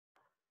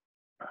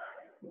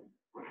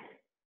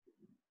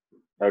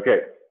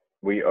Okay,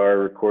 we are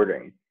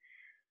recording.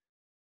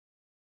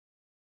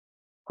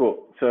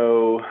 Cool.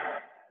 So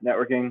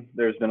networking,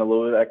 there's been a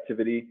little bit of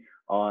activity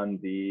on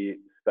the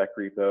spec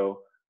repo,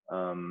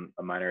 a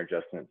minor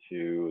adjustment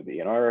to the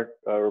ENR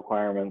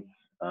requirements.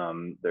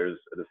 There's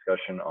a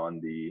discussion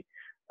on the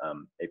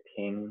a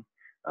ping,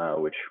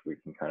 which we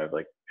can kind of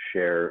like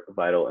share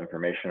vital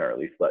information, or at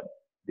least let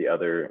the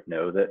other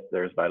know that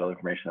there's vital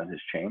information that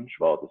has changed,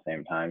 while at the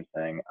same time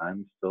saying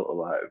I'm still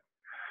alive.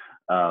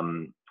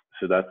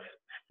 So that's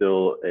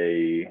still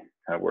a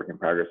kind of work in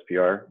progress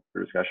PR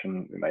for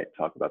discussion. We might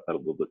talk about that a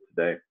little bit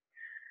today.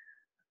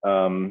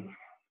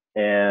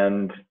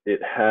 And it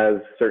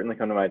has certainly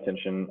come to my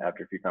attention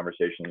after a few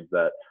conversations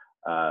that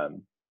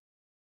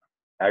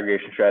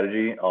aggregation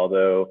strategy,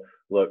 although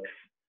looks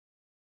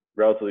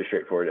relatively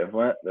straightforward to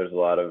implement, there's a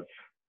lot of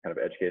kind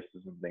of edge cases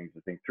and things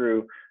to think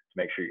through to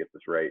make sure you get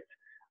this right.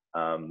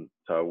 So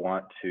I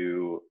want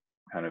to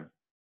kind of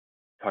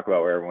talk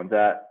about where everyone's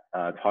at,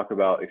 talk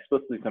about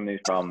explicitly some of these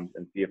problems,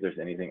 and see if there's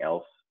anything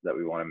else that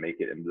we want to make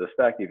it into the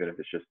spec, even if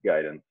it's just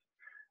guidance.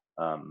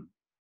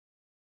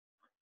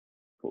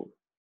 Cool.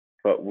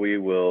 But we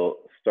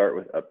will start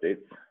with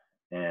updates.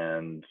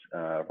 And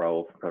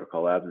Raul from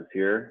Protocol Labs is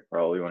here.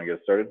 Raul, you want to get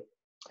us started?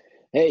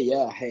 Hey,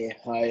 yeah. Hey,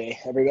 hi,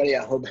 everybody.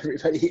 I hope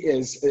everybody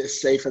is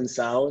safe and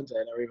sound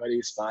and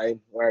everybody's fine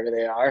wherever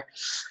they are.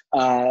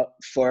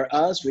 For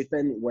us, we've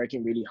been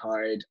working really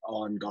hard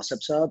on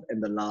Gossip Sub in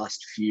the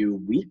last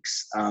few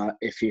weeks.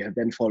 If you have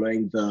been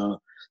following the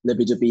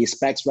libbie2b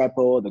specs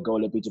repo, the Go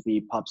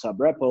libbie2b pub sub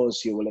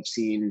repos, you will have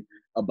seen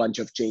a bunch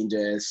of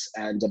changes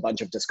and a bunch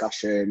of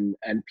discussion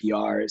and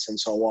PRs and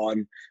so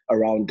on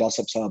around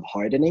Gossip Sub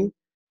hardening.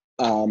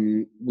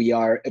 We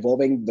are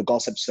evolving the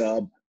Gossip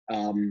Sub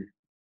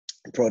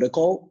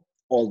protocol,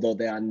 although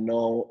there are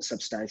no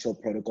substantial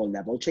protocol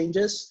level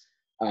changes.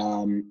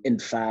 In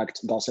fact,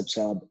 Gossip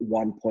Sub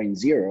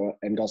 1.0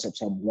 and Gossip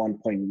Sub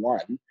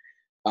 1.1,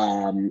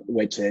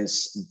 which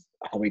is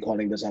how we're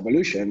calling this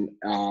evolution,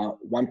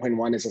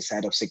 1.1 is a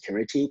set of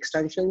security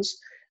extensions.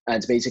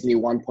 And basically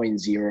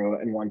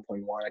 1.0 and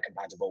 1.1 are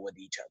compatible with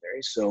each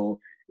other. So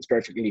it's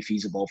perfectly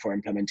feasible for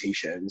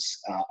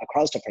implementations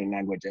across different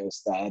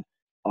languages that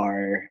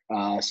are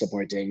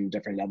supporting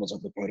different levels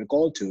of the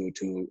protocol to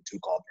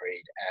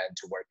cooperate and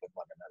to work with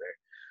one another.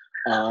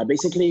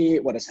 Basically,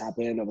 what has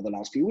happened over the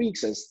last few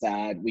weeks is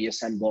that we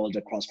assembled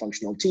a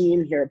cross-functional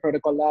team here at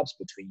Protocol Labs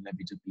between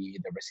libbie2b,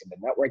 the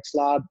Resilient Networks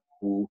Lab,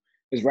 who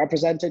is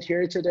represented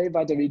here today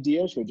by David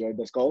Diaz, who joined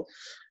this call,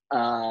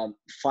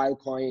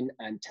 Filecoin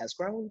and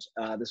Testground.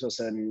 This was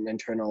an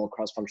internal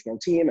cross-functional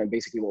team, and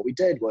basically what we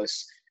did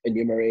was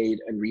enumerate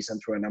and reason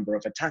through a number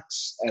of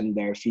attacks and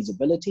their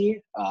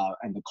feasibility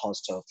and the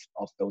cost of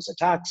those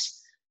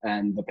attacks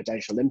and the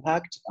potential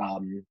impact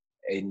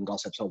in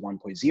Gossip Sub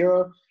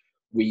 1.0.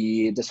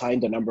 We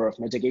designed a number of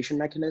mitigation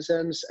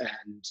mechanisms,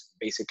 and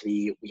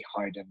basically we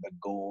hardened the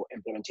Go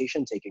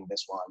implementation, taking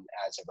this one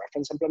as a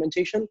reference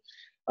implementation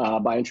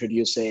by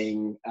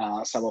introducing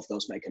some of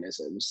those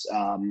mechanisms.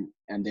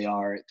 And they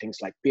are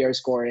things like peer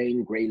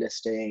scoring, gray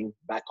listing,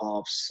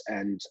 backoffs,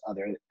 and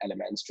other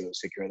elements to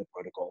secure the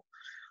protocol.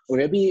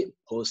 We'll be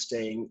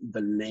posting the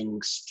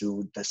links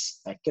to the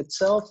spec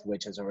itself,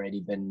 which has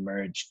already been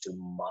merged to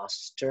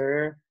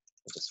master.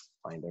 I'll just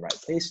find the right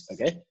place.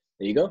 Okay.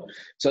 There you go.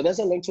 So there's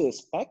a link to the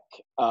spec,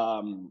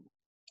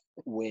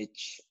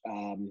 which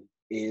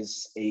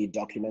is a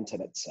document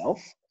in itself.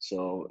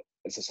 So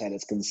as I said,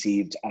 it's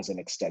conceived as an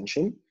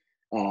extension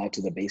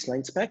to the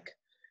baseline spec.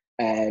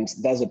 And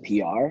there's a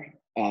PR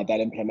that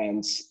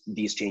implements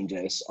these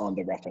changes on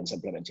the reference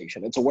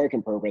implementation. It's a work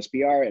in progress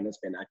PR, and it's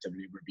been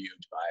actively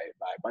reviewed by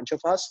a bunch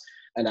of us.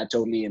 And I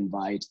totally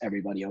invite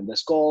everybody on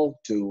this call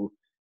to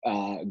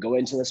go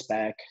into the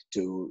spec,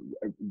 to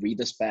read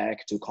the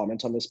spec, to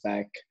comment on the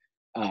spec,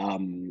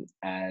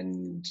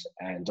 and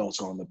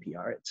also on the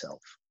PR itself.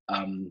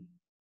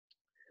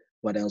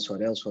 What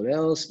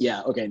else?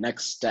 Yeah, okay,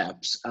 next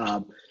steps.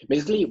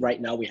 Basically, right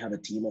now we have a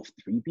team of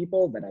 3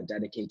 people that are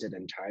dedicated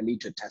entirely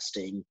to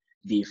testing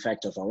the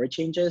effect of our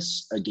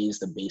changes against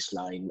the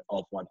baseline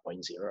of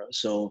 1.0.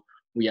 So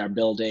we are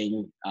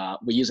building,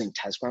 we're using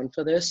Testground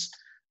for this,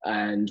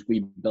 and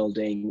we're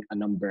building a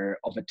number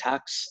of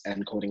attacks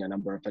and coding a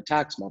number of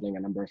attacks, modeling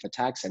a number of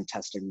attacks, and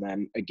testing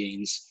them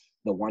against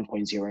the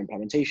 1.0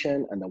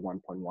 implementation and the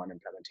 1.1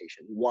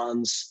 implementation.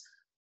 Once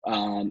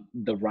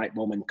the right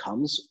moment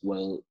comes,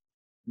 we'll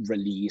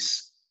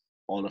release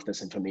all of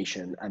this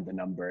information and the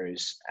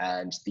numbers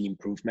and the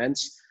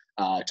improvements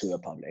to the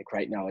public.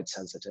 Right now it's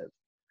sensitive.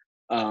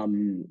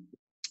 And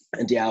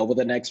yeah, over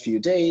the next few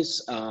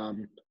days,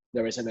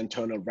 there is an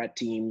internal red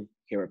team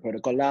here at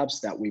Protocol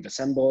Labs that we've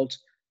assembled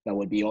that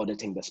will be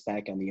auditing the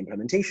spec and the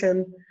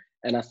implementation.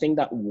 And I think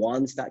that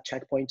once that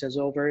checkpoint is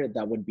over,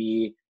 that would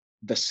be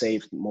the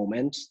safe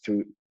moment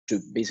to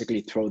basically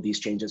throw these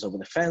changes over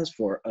the fence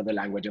for other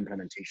language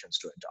implementations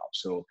to adopt.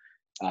 So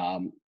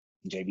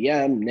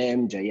JVM,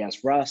 NIM,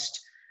 JS, Rust,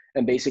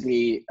 and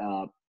basically,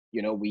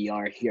 we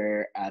are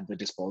here at the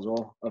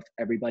disposal of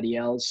everybody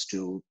else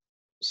to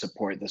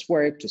support this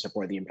work, to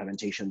support the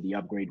implementation, the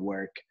upgrade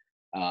work,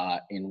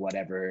 in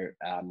whatever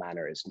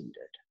manner is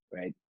needed,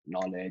 right?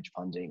 Knowledge,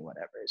 funding,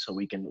 whatever. So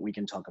we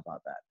can talk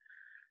about that.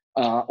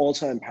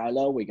 Also in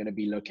parallel, we're going to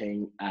be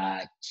looking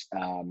at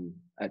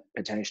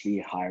potentially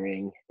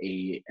hiring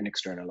an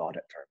external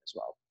audit firm as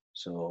well.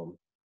 So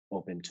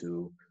open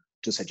to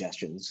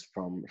suggestions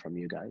from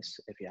you guys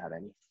if you have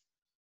any.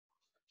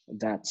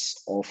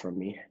 That's all from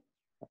me.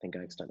 I think I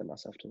extended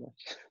myself too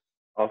much.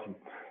 Awesome.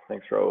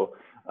 Thanks, Raul.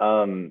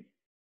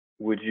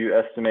 Would you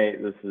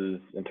estimate this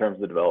is, in terms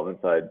of the development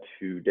side,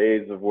 2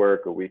 days of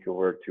work, a week of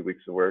work, 2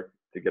 weeks of work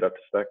to get up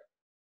to spec?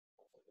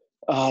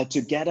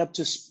 To get up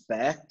to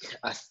spec,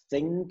 I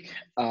think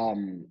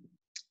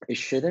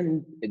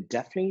it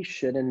definitely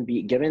shouldn't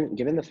be,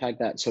 given the fact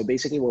that, so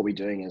basically what we're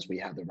doing is we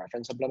have the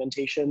reference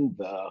implementation.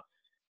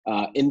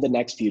 In the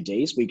next few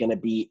days, we're going to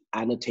be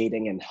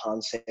annotating,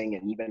 enhancing,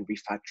 and even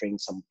refactoring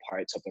some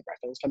parts of the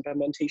reference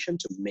implementation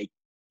to make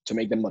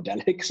them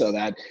modelic, so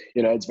that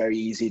it's very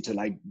easy to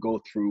like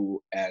go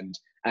through and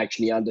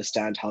actually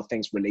understand how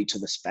things relate to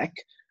the spec.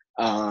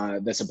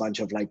 There's a bunch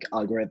of like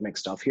algorithmic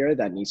stuff here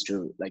that needs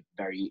to like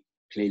very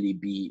clearly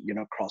be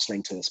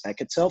cross-linked to the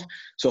spec itself.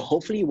 So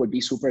hopefully it would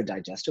be super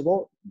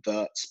digestible.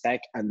 The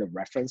spec and the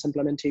reference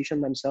implementation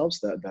themselves,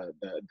 the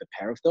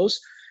pair of those,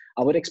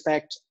 I would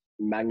expect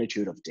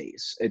magnitude of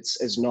days.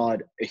 It's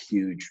not a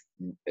huge,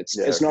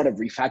 it's not a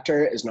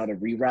refactor, it's not a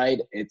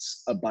rewrite,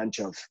 it's a bunch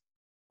of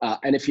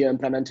and if you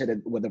implemented it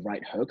with the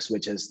right hooks,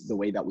 which is the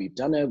way that we've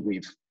done it,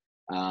 we've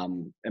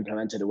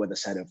implemented it with a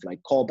set of like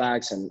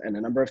callbacks and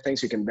a number of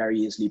things, you can very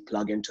easily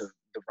plug into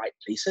the right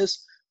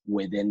places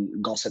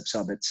within Gossip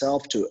Sub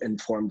itself to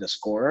inform the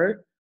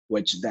scorer,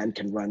 which then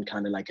can run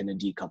kind of like in a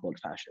decoupled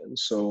fashion.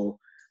 So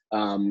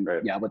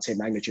yeah, I would say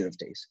magnitude of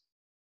days.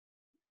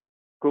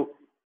 Cool,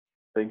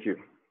 thank you.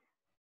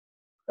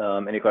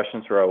 Any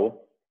questions for Raul?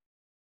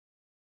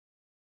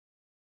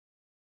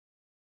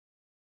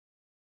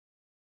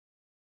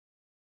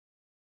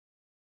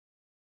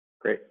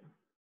 Great.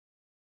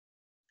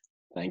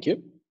 Thank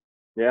you.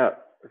 Yeah,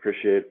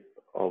 appreciate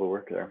all the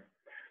work there.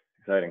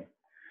 Exciting.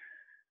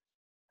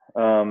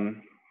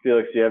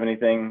 Felix, do you have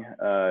anything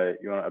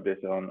you want to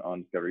update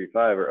on Discovery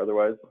 5 or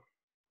otherwise?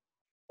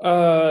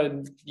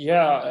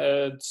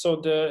 Yeah, so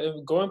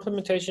the Go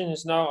implementation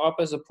is now up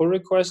as a pull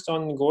request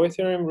on Go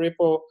Ethereum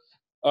repo.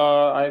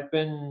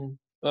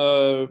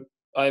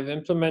 I've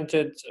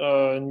implemented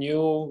a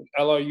new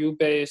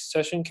LRU-based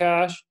session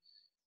cache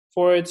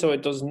for it, so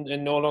it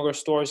no longer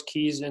stores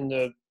keys in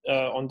the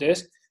on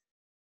disk.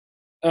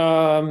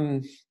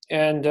 And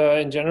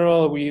in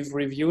general, we've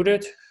reviewed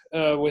it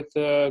with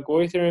the Go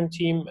Ethereum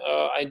team.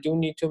 I do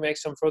need to make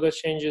some further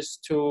changes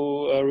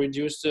to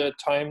reduce the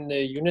time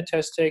the unit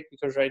tests take,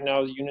 because right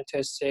now the unit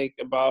tests take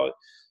about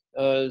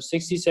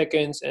 60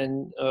 seconds,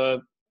 and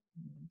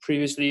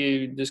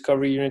previously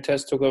Discovery unit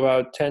tests took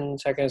about 10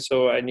 seconds,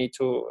 so I need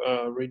to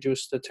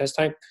reduce the test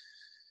time.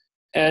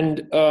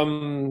 And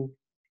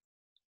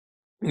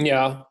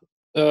yeah,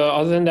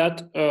 other than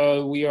that,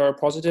 we are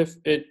positive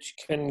it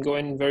can go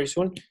in very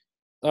soon.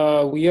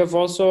 We have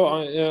also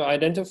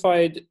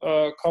identified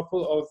a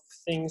couple of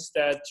things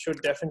that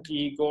should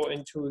definitely go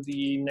into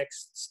the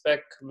next spec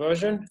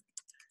version.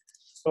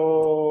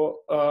 So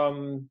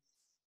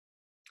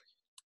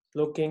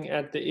looking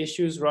at the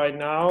issues right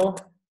now,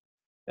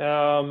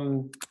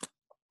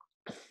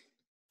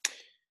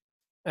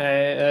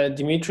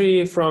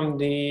 Dimitri from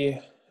the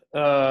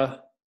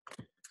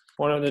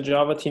one of the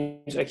Java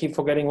teams, I keep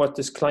forgetting what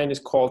this client is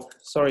called,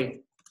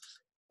 sorry,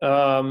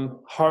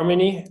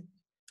 Harmony,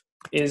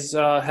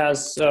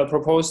 has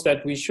proposed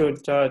that we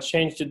should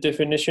change the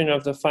definition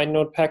of the find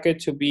node packet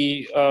to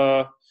be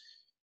to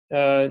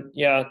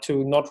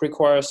not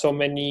require so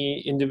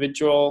many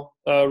individual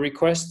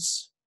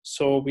requests.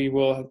 So we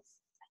will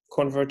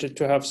convert it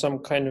to have some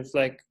kind of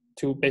like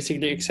to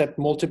basically accept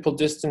multiple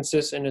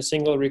distances in a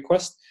single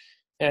request,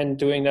 and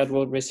doing that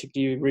will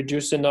basically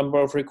reduce the number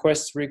of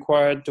requests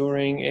required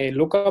during a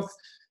lookup.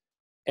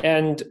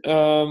 And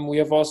we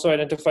have also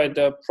identified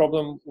the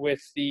problem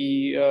with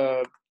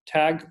the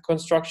tag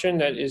construction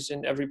that is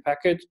in every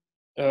packet,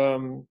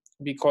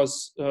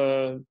 because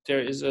there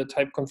is a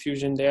type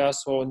confusion there.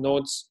 So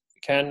nodes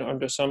can,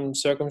 under some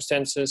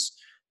circumstances,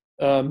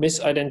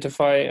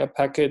 misidentify a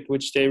packet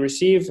which they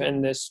receive,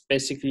 and this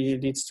basically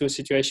leads to a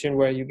situation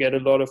where you get a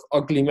lot of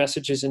ugly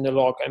messages in the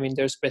log. I mean,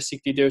 there's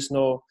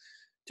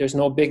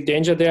no big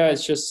danger there.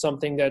 It's just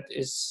something that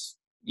is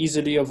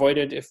easily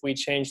avoided if we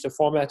change the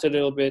format a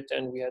little bit,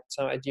 and we had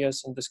some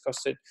ideas and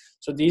discussed it.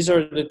 So these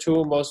are the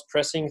two most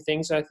pressing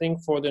things, I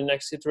think, for the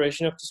next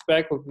iteration of the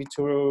spec would be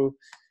to,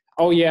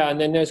 oh yeah, and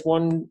then there's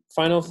one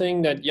final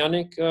thing that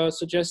Yannick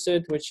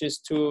suggested, which is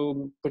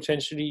to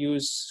potentially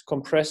use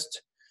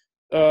compressed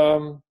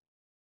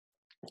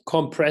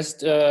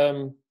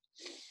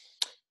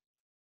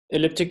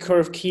elliptic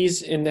curve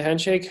keys in the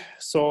handshake.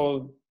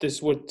 So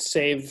this would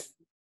save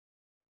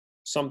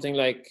something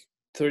like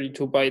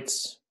 32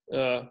 bytes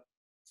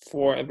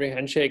for every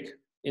handshake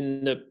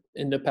in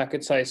the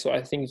packet size. So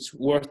I think it's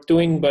worth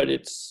doing, but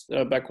it's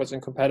backwards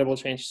incompatible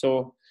change.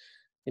 So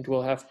it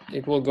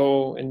will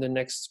go in the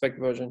next spec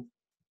version.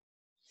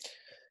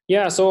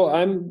 Yeah, so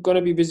I'm going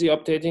to be busy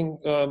updating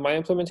my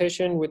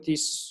implementation with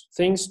these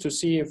things to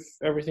see if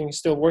everything is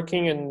still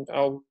working, and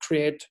I'll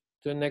create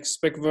the next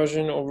spec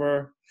version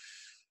over,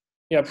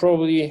 yeah,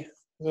 probably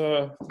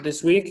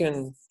this week,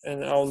 and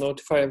I'll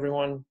notify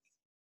everyone,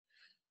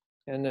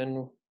 and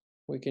then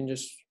we can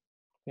just,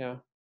 yeah,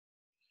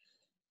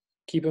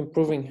 keep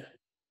improving.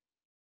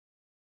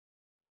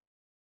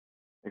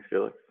 Thanks,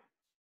 Felix.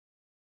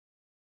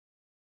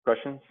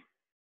 Questions?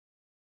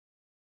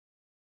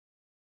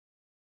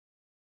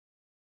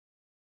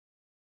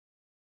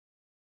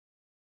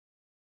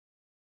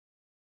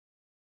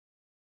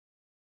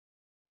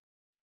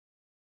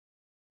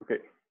 Okay.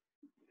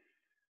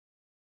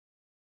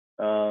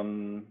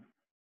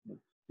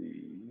 Let's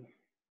see.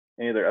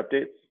 Any other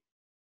updates?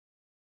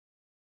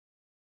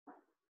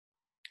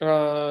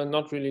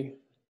 Not really.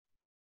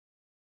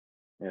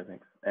 Yeah,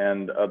 thanks.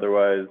 And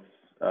otherwise,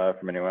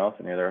 from anyone else,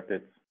 any other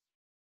updates?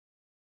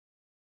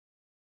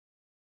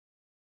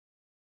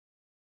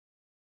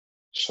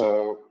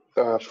 So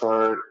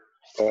for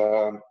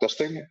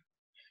testing,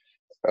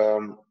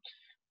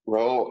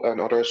 Raul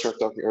and others were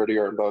talking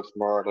earlier about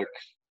more like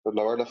the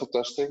lower level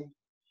testing.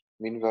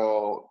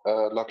 Meanwhile,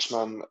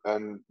 Laxman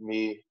and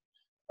me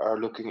are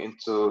looking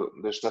into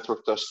this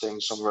network testing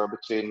somewhere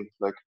between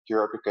like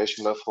pure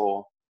application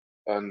level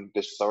and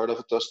this lower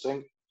level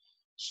testing.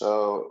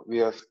 So we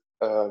have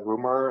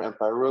Rumor and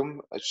Pyroom.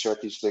 I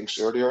shared these links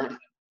earlier,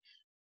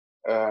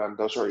 and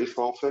those are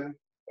evolving.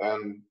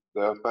 And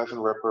the Python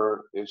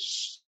wrapper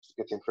is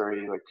getting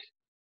very like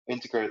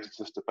integrated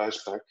with the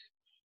PySpec,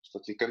 so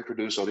that we can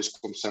produce all these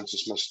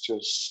consensus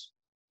messages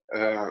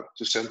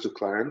to send to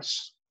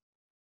clients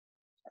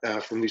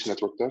from these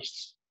network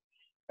tests,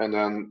 and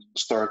then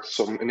start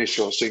some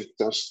initial sync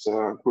test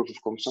proof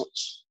of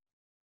concepts.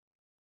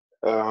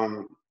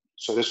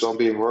 So this is all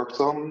being worked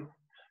on.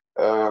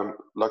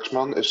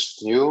 Laxman is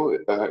new.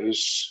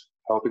 He's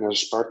helping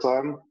us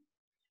part-time.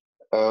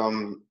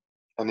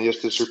 And he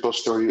has this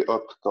repository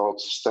up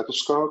called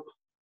Stethoscope.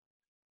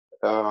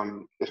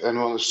 If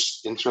anyone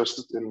is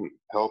interested in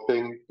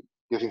helping,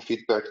 giving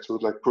feedback to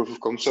like proof of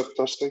concept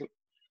testing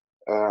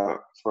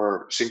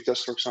for sync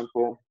test, for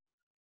example,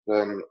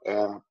 then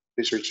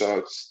please reach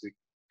out. We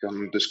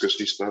can discuss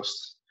these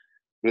tests.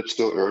 But it's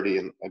still early,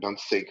 and I don't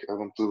think I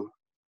want to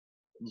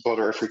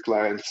bother every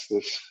client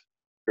with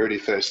early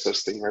phase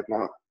testing right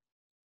now.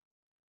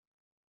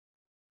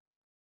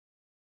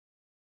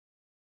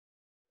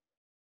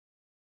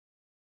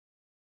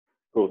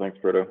 Cool, thanks,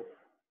 Proto.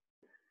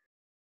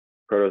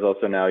 Proto is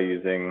also now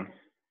using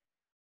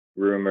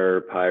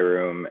Rumor,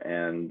 Pyroom,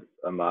 and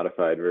a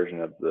modified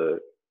version of the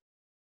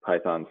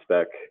Python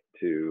spec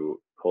to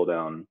pull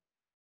down,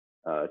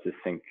 to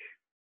sync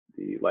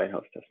the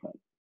Lighthouse testnet.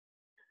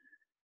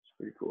 It's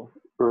pretty cool.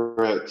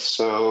 Right,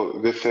 so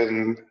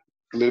within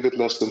a little bit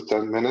less than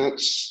 10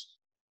 minutes,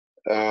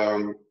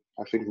 I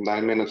think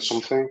 9 minutes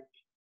something,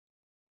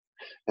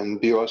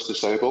 and BOS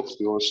disabled.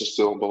 BOS is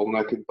still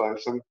bottleneck in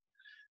Python.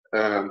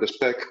 The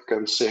spec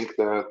can sync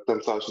the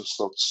 10,000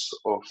 slots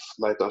of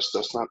Lighthouse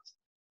testnet,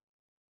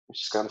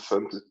 which is kind of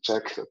fun to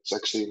check that it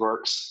actually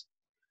works.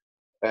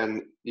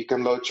 And you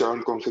can load your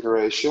own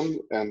configuration,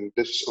 and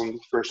this is on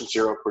version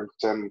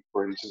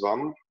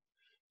 0.10.1.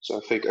 So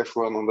I think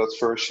everyone on that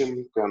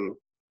version can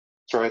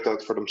try it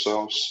out for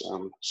themselves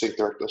and sync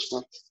their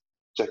testnet,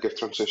 check if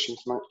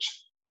transitions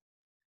match.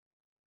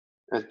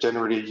 It's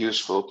generally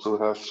useful to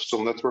have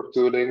some network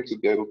tooling to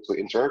be able to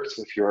interact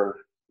with your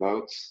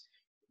node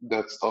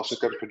that also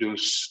can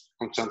produce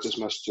consensus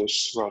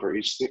messages rather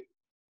easily.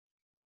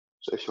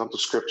 So if you want to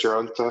script your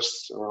own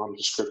tests or want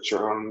to script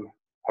your own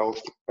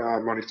health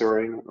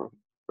monitoring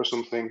or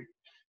something,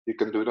 you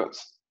can do that.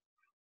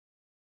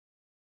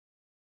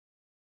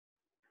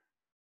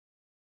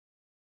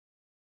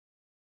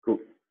 Cool.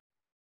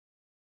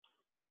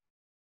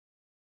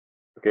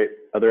 Okay,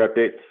 other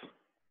updates?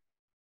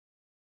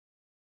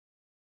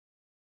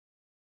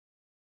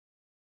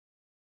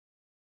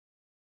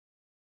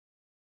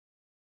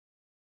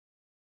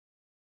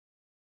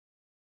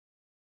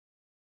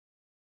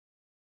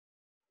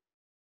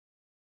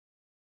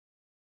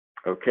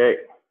 Okay,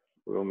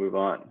 we'll move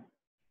on.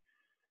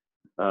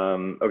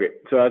 Okay,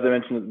 so as I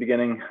mentioned at the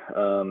beginning,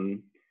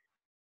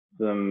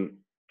 some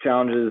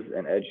challenges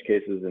and edge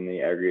cases in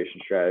the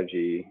aggregation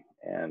strategy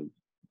and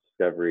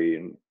discovery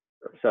and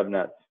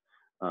subnets,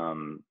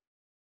 I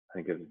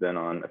think has been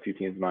on a few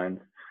teams' minds.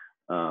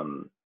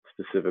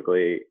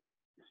 Specifically,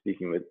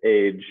 speaking with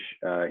Age,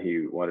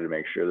 he wanted to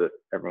make sure that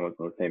everyone was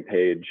on the same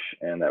page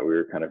and that we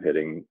were kind of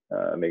hitting,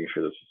 making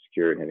sure this was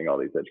secure and hitting all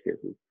these edge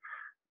cases.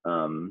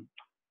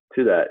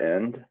 To that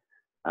end,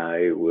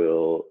 I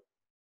will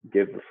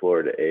give the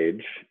floor to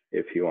Age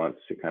if he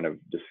wants to kind of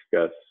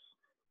discuss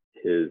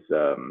his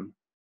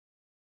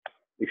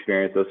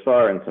experience thus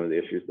far and some of the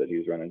issues that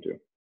he's run into.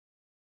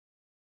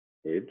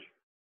 Age?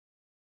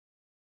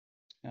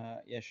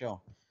 Yeah,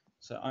 sure.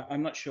 So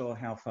I'm not sure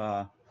how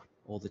far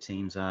all the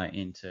teams are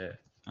into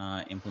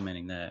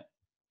implementing the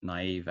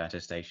naive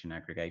attestation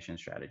aggregation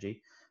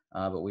strategy,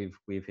 but we've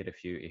hit a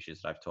few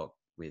issues that I've talked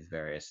with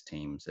various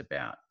teams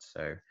about.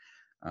 So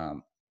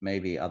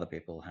Maybe other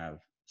people have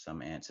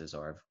some answers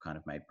or have kind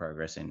of made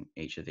progress in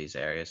each of these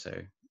areas, so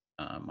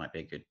might be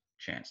a good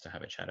chance to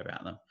have a chat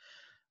about them.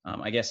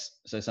 I guess,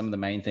 so some of the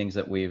main things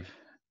that we've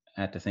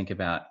had to think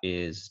about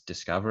is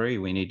discovery.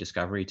 We need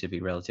discovery to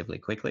be relatively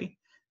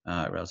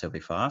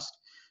fast.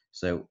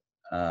 So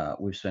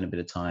we've spent a bit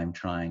of time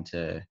trying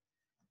to,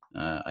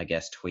 I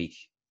guess, tweak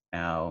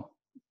our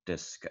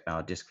disk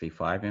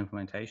v5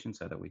 implementation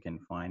so that we can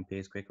find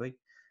peers quickly.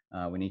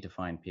 We need to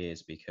find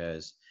peers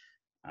because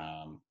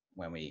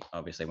when we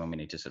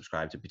need to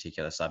subscribe to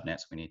particular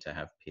subnets, we need to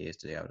have peers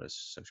to be able to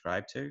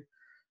subscribe to.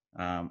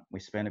 We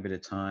spent a bit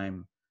of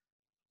time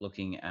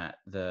looking at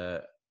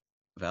the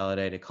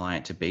validator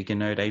client to beacon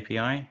node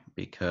API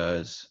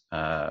because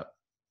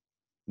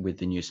with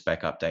the new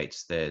spec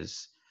updates,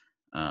 there's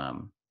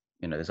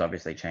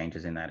obviously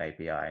changes in that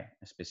API,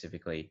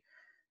 specifically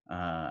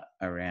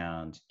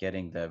around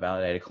getting the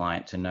validator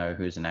client to know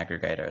who's an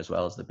aggregator as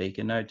well as the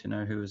beacon node to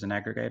know who is an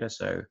aggregator.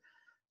 So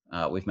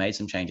we've made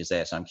some changes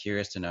there. So I'm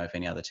curious to know if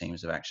any other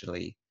teams have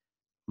actually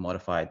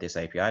modified this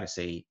API to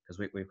see, because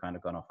we've kind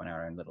of gone off on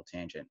our own little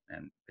tangent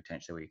and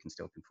potentially we can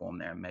still conform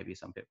there. And maybe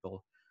some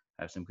people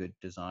have some good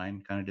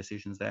design kind of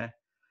decisions there.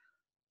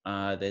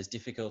 There's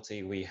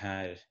difficulty we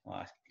had, well,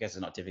 I guess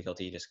it's not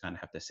difficulty, you just kind of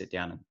have to sit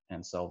down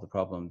and solve the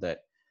problem that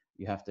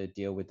you have to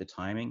deal with the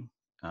timing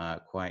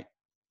quite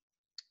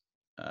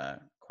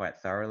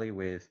thoroughly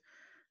with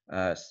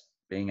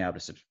being able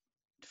to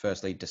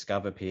firstly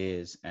discover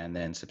peers and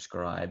then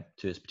subscribe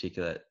to this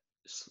particular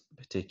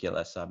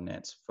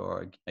subnets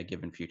for a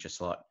given future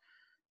slot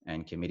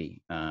and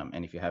committee.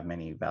 And if you have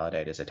many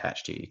validators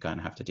attached to you, you kind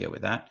of have to deal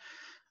with that.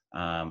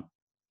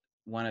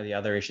 One of the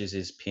other issues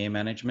is peer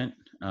management.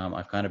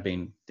 I've kind of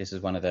been, this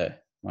is one of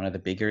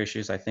the bigger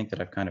issues I think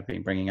that I've kind of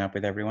been bringing up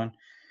with everyone.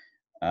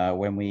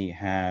 When we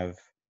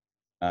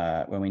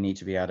need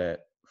to be able to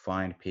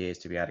find peers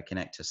to be able to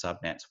connect to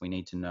subnets, we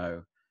need to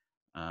know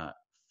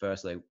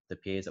firstly the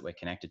peers that we're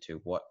connected to,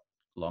 what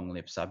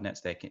long-lived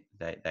subnets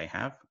they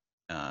have.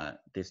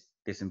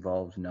 This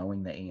involves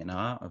knowing the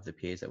ENR of the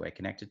peers that we're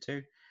connected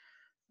to.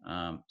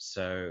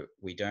 So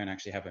we don't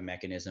actually have a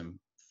mechanism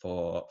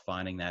for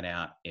finding that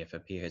out if a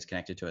peer is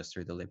connected to us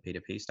through the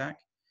libp2p stack.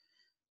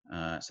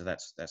 So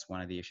that's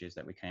one of the issues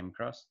that we came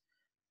across.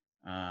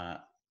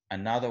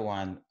 Another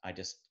one, I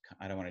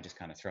don't want to just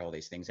kind of throw all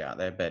these things out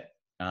there, but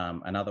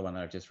another one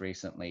that I've just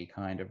recently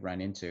kind of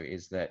run into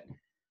is that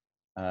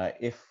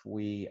if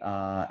we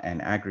are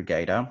an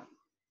aggregator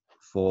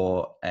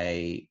for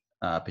a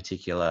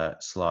particular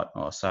slot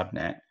or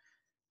subnet,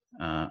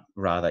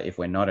 rather, if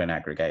we're not an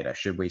aggregator,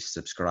 should we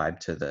subscribe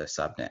to the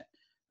subnet?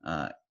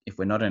 If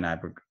we're not an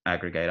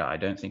aggregator, I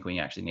don't think we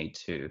actually need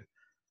to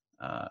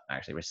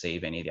actually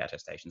receive any of the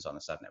attestations on the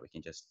subnet. We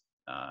can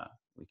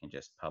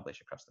just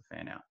publish across the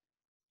fan out.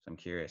 So I'm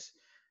curious,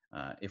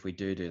 if we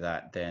do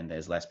that, then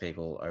there's less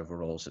people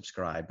overall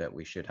subscribe, but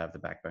we should have the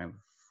backbone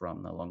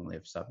from the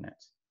long-lived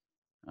subnets.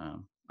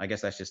 I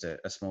guess that's just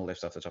a small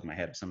list off the top of my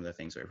head of some of the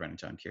things we've run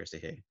into. I'm curious to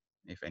hear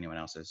if anyone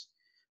else has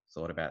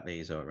thought about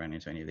these or run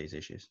into any of these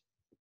issues.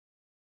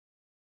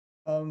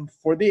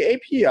 For the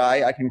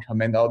API, I can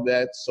comment on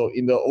that. So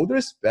in the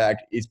older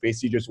spec, it's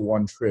basically just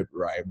one trip,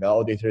 right?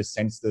 Validator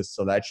sends the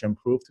selection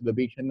proof to the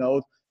beacon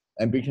node,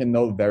 and beacon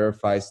node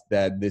verifies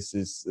that this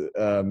is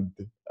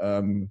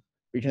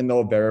beacon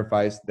node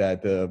verifies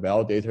that the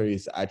validator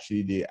is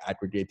actually the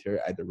aggregator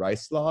at the right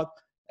slot,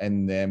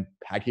 and then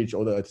package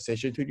all the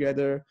attestation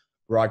together,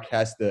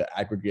 broadcast the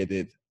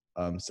aggregated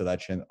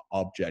selection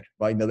object.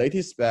 But in the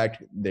latest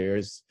spec,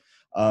 there's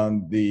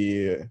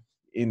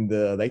in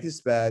the latest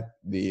spec,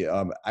 the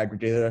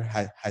aggregator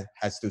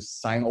has to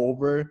sign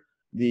over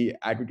the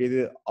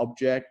aggregated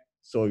object.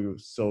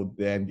 So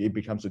then it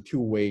becomes a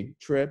two-way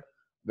trip.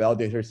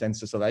 Validator sends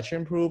the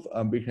selection proof.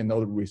 Beacon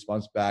node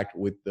responds back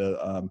with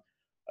the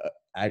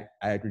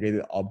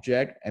aggregated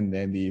object, and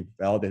then the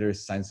validator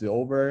signs it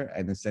over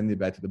and then sends it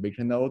back to the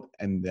beacon node,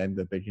 and then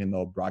the beacon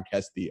node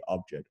broadcasts the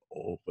object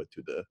over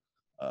to the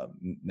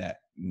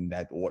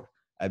network.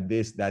 At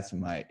this, that's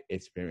my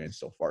experience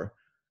so far.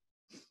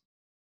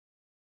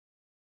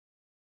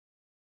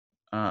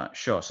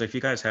 Sure. So if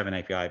you guys have an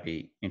API, I'd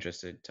be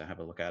interested to have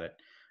a look at it.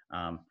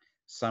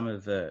 Some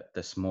of the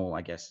small,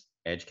 I guess,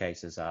 edge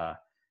cases are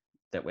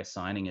that we're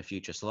signing a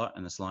future slot,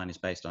 and the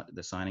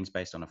signing's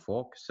based on a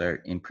fork. So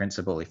in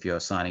principle, if you're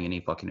signing an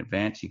epoch in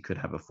advance, you could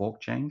have a fork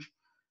change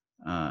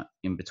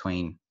in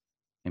between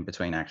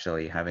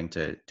actually having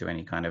to do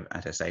any kind of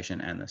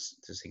attestation and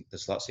the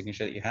slot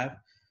signature that you have.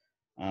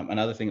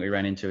 Another thing that we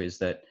ran into is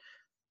that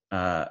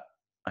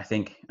I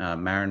think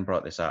Maren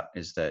brought this up,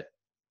 is that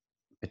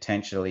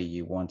potentially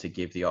you want to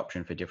give the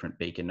option for different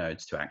beacon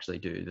nodes to actually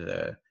do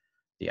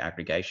the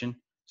aggregation.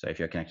 So if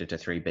you're connected to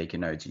 3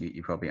 beacon nodes,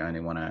 you probably only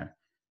want to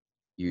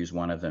use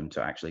one of them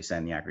to actually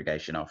send the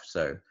aggregation off.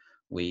 So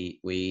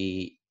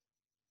we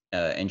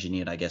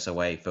engineered, I guess, a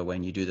way for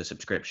when you do the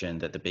subscription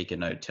that the beacon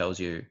node tells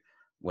you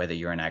whether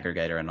you're an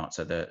aggregator or not,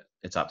 so that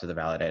it's up to the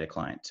validator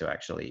client to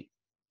actually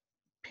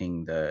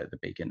ping the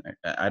beacon.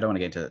 I don't want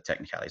to get into the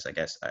technicalities, I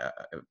guess,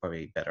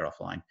 probably better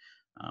offline.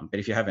 But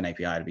if you have an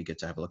API, it'd be good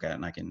to have a look at it,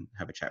 and I can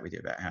have a chat with you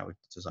about how we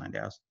designed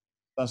ours.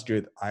 That's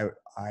good. I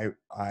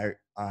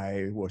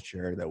will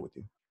share that with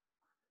you.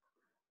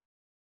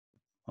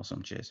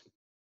 Awesome. Cheers.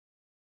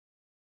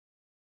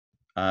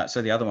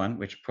 So the other one,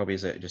 which probably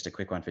is just a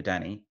quick one for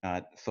Danny,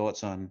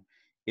 thoughts on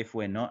if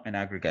we're not an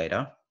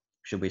aggregator,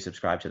 should we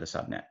subscribe to the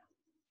subnet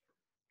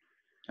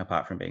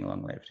apart from being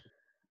long-lived?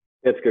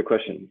 That's a good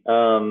question.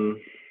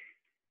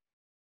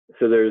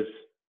 So there's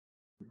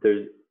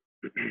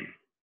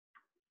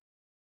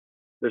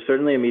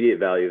certainly immediate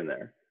value in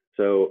there.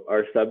 So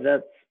our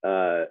subnets,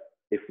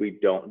 if we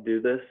don't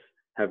do this,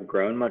 have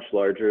grown much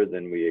larger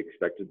than we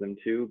expected them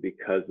to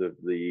because of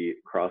the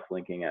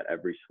cross-linking at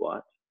every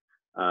slot.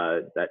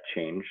 That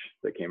change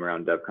that came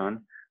around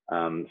DevCon.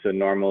 So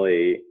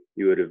normally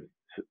you would have,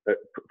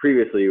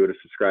 previously you would have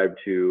subscribed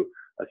to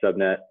a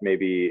subnet,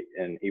 maybe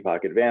in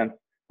Epoch Advanced,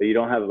 but you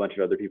don't have a bunch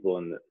of other people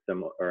in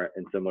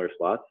similar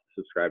slots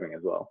subscribing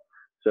as well.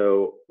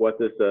 So what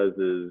this does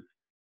is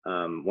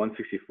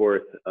approximately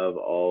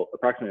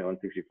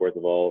 1/64th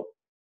of all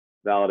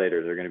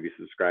validators are going to be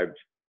subscribed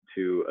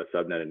to a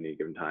subnet at any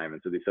given time.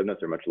 And so these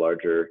subnets are much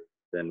larger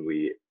than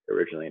we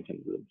originally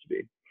intended them to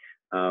be.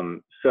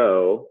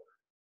 So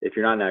if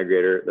you're not an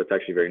aggregator, that's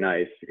actually very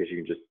nice because you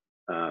can just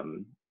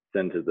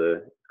send to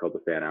it's called the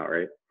fan out,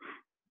 right?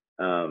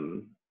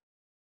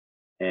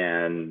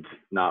 And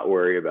not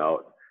worry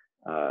about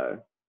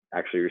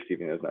actually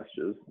receiving those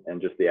messages,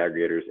 and just the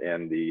aggregators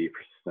and the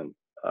persistent,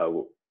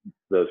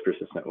 those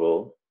persistent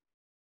will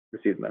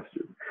receive the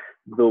messages.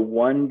 The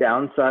one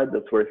downside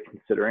that's worth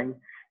considering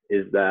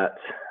is that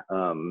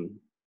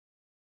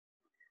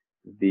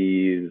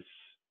these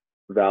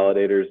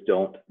validators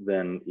don't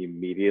then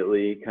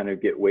immediately kind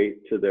of get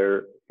weight to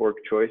their fork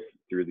choice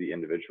through the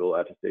individual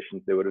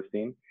attestations they would have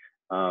seen.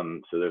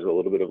 So there's a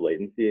little bit of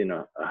latency and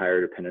a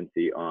higher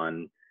dependency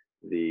on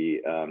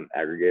the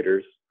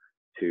aggregators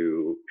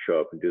to show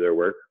up and do their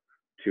work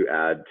to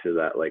add to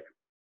that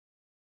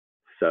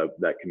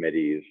that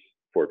committee's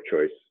fork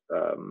choice,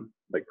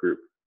 group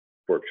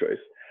fork choice.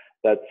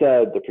 That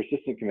said, the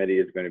persistent committee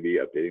is going to be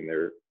updating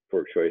their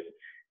fork choice,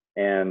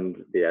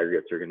 and the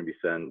aggregates are going to be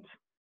sent.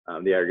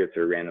 The aggregates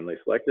are randomly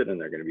selected, and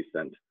they're going to be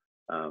sent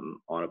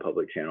on a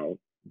public channel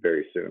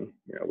very soon,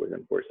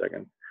 within 4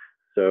 seconds.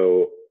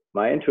 So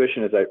my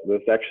intuition is that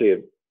that's actually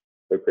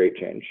a great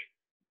change.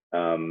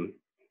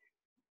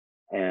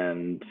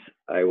 And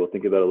I will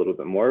think about it a little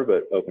bit more,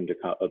 but open to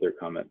other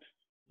comments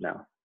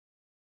now.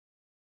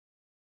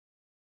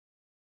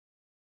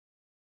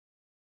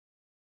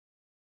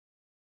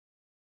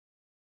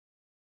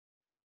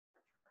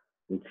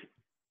 It's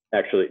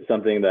actually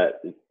something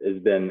that has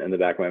been in the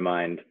back of my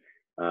mind.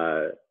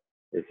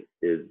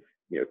 Is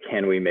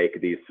can we make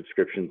these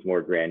subscriptions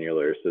more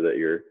granular so that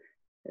you're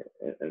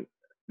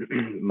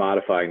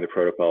modifying the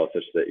protocol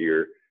such that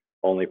you're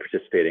only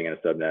participating in a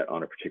subnet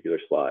on a particular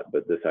slot?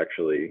 But this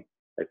actually,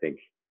 I think,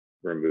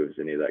 removes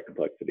any of that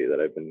complexity that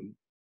I've been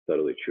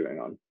subtly chewing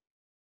on.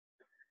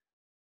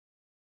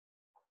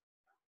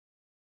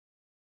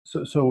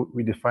 So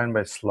we define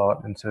by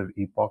slot instead of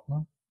epoch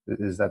now?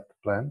 Is that the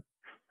plan?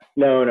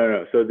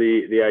 No. So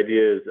the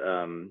idea is,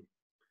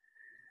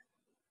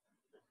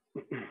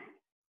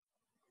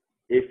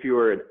 if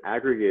you're an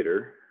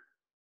aggregator,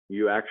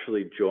 you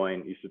actually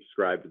you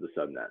subscribe to the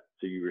subnet.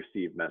 So you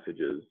receive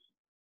messages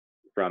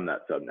from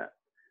that subnet.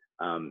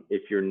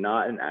 If you're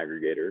not an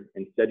aggregator,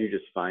 instead you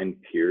just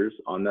find peers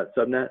on that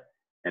subnet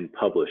and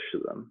publish to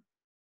them.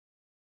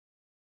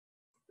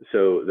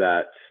 So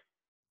that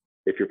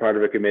if you're part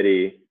of a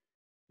committee,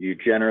 you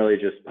generally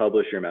just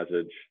publish your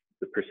message.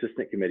 The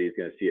persistent committee is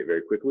going to see it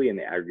very quickly, and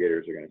the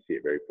aggregators are going to see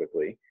it very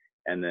quickly,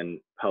 and then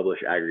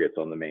publish aggregates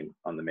on the main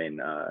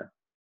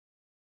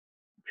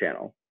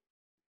channel.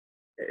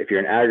 If you're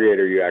an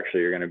aggregator, you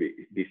actually are going to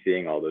be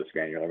seeing all those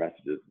granular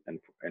messages and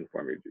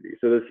inform your duty.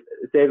 So this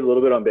saves a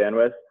little bit on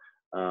bandwidth,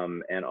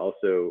 and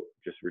also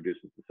just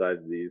reduces the size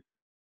of these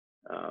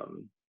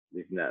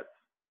nets.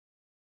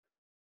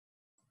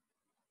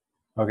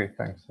 Okay,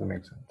 thanks. That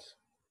makes sense.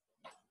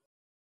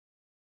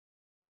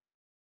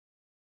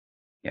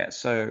 Yeah,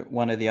 so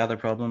one of the other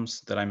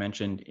problems that I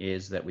mentioned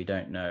is that we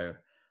don't know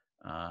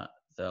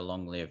the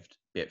long-lived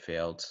bit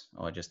fields,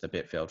 or just the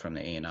bit field from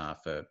the ENR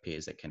for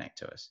peers that connect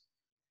to us.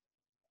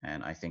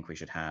 And I think we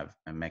should have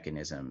a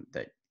mechanism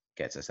that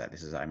gets us that.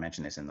 I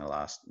mentioned this in the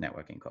last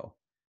networking call.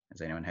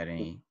 Has anyone had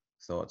any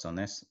thoughts on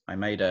this? I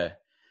made a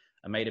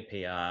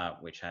PR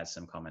which has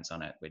some comments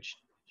on it, which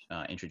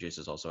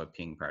introduces also a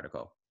ping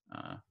protocol,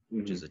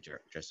 which is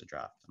just a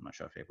draft. I'm not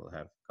sure if people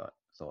have got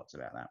thoughts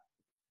about that.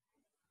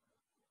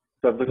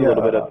 So I've looked a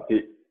little bit at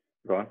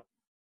go on.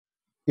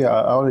 Yeah,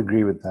 I would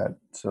agree with that.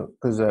 So,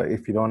 because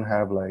if you don't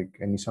have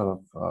any sort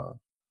of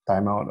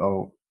timeout,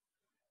 or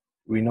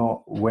we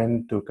know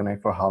when to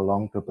connect for how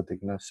long to a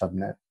particular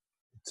subnet,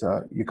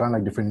 you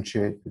can't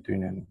differentiate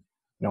between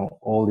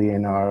old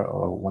ENR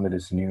or one that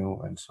is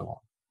new and so on.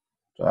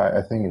 So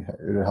I think it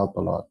will help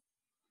a lot.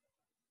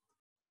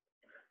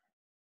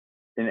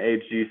 In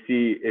Age, do you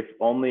see if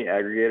only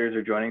aggregators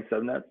are joining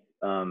subnets,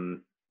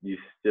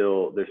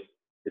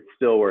 it's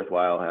still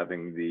worthwhile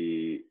having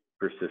the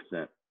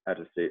persistent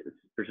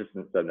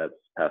subnets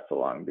passed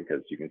along,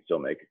 because you can still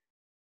make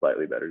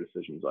slightly better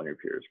decisions on your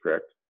peers,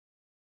 correct?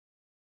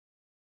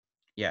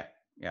 Yeah,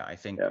 I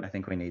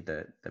think we need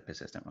the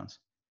persistent ones.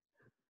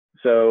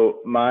 So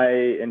my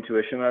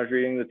intuition when I was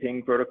reading the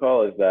ping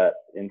protocol is that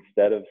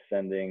instead of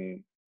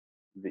sending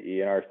the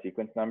ENR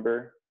sequence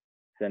number,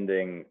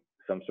 sending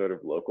some sort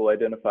of local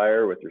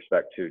identifier with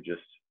respect to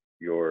just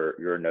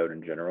your node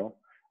in general,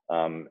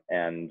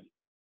 and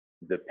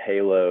the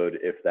payload,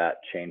 if that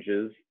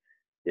changes,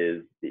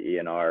 is the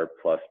ENR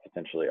plus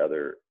potentially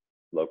other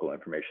local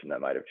information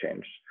that might have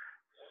changed.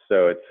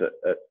 So it's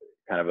a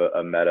kind of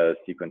a meta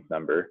sequence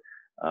number,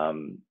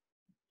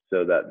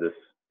 so that this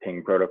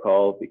ping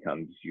protocol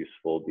becomes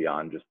useful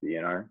beyond just the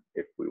ENR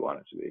if we want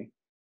it to be.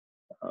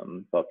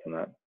 Thoughts on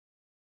that?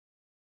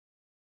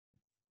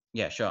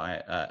 Yeah, sure.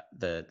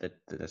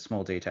 The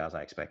small details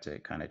I expect to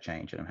kind of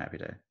change, and I'm happy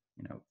to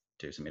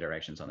do some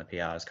iterations on the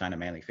PRs, kind of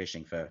mainly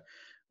fishing for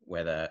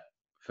whether,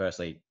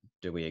 firstly,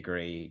 do we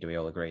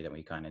all agree that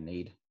we kind of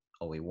need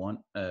or we want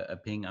a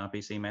ping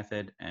RPC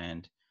method,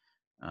 and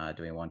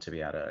do we want to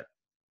be able to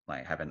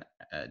like have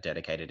a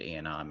dedicated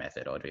ENR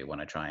method, or do we want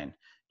to try and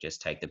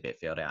just take the bit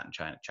field out and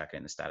try and chuck it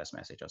in the status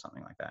message or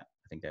something like that?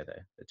 I think they're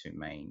the two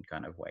main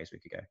kind of ways we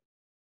could go.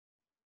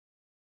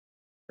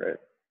 Right.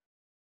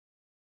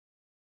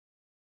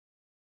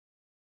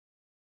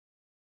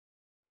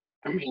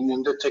 I mean,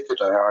 in the ticket,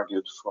 I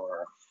argued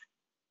for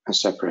a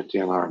separate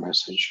DNR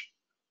message,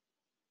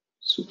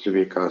 simply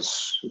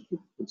because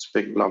it's a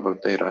big blob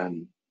of data,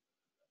 and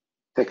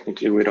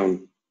technically we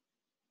don't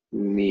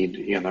need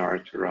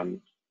ENR to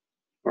run.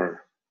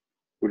 Or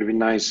would it be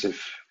nice if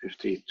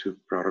the Eth2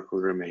 protocol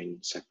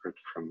remained separate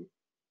from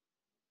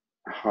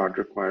a hard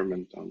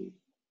requirement on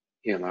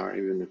ENR,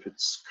 even if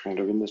it's kind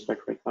of in the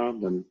spec right now?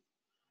 Then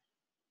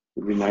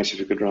it would be nice if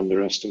you could run the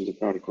rest of the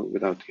protocol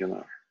without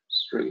ENR.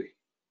 It's really,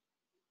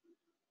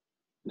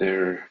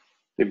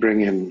 they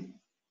bring in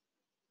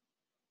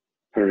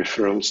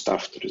peripheral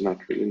stuff that is not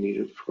really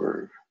needed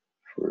for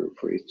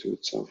Eth2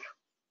 itself.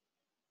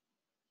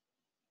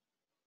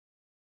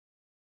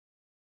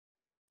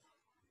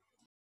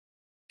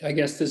 I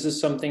guess this is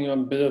something, a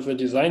bit of a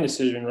design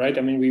decision, right?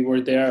 I mean, we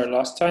were there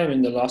last time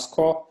in the last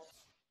call.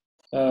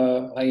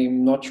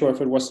 I'm not sure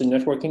if it was the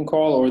networking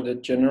call or the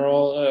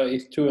general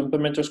Eth2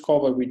 implementers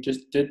call, but we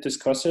just did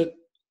discuss it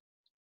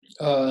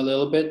a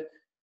little bit.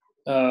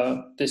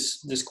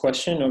 This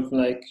question of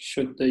like,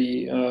 should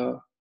the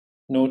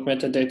node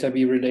metadata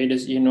be relayed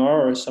as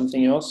ENR or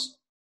something else?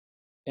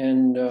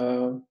 And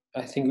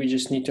I think we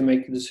just need to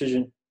make a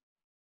decision.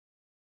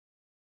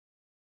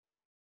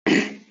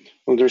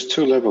 Well, there's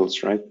two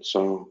levels, right?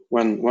 So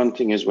one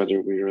thing is whether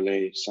we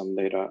relay some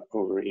data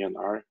over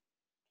ENR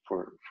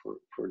for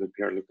the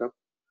PR lookup.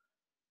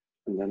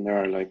 And then there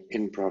are like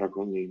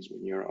in-protocol needs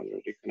when you're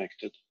already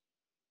connected.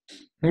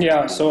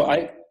 Yeah, so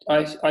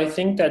I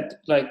think that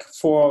like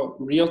for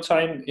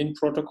real-time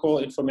in-protocol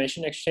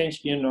information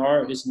exchange,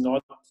 ENR is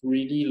not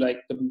really like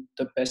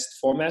the best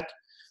format,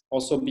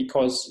 also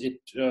because it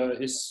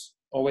is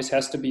always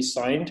has to be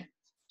signed.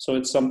 So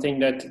it's something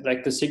that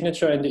like the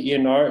signature and the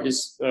ENR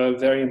is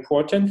very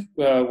important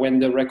when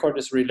the record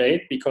is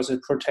relayed, because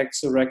it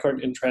protects the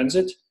record in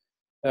transit,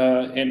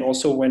 and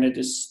also when it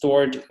is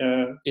stored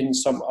in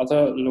some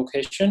other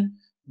location.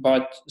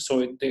 But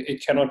so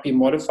it cannot be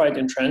modified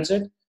in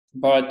transit.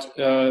 But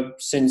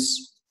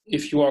since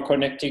if you are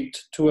connected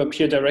to a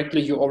peer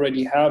directly, you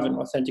already have an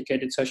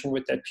authenticated session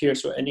with that peer.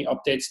 So any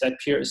updates that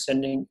peer is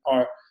sending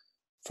are,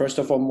 first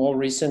of all, more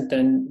recent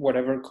than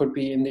whatever could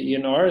be in the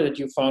ENR that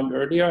you found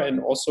earlier.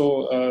 And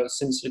also,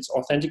 since it's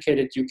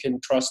authenticated, you can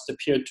trust the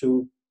peer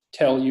to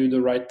tell you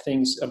the right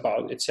things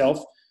about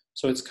itself.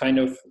 So it's kind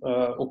of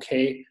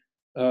okay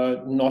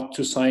not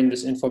to sign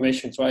this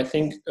information. So I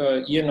think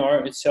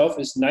ENR itself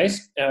is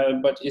nice,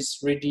 but it's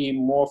really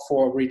more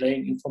for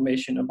relaying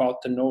information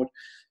about the node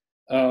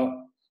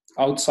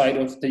outside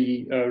of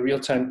the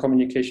real-time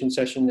communication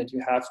session that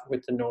you have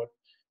with the node.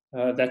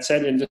 That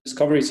said, in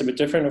discovery it's a bit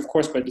different, of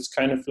course, but it's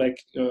kind of like,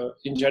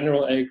 in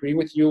general, I agree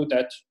with you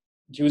that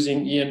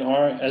using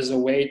ENR as a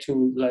way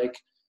to like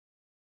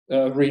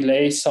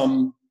relay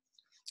some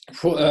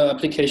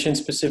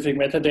application-specific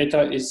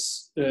metadata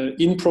is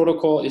in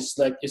protocol is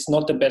like, it's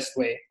not the best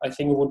way. I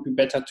think it would be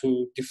better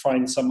to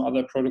define some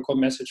other protocol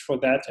message for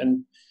that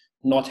and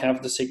not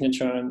have the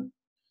signature and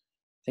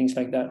things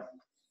like that.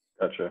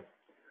 Gotcha.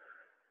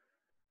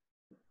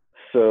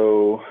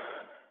 So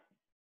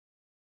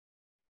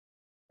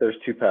there's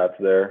two paths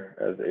there,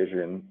 as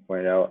Adrian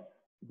pointed out.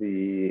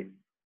 We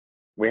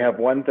have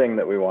one thing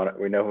that we want.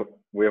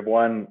 We have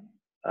one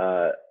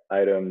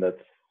item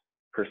that's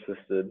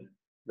persisted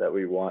that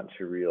we want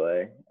to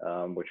relay,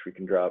 which we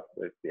can drop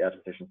with the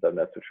attestation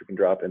subnets, which we can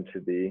drop into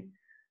the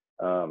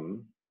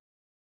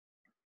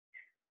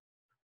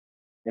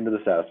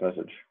status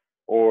message,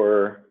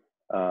 or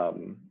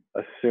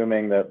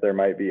assuming that there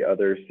might be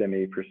other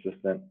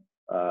semi-persistent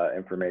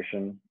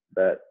information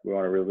that we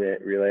want to relay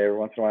every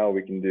once in a while,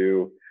 we can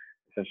do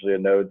essentially a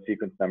node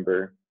sequence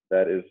number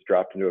that is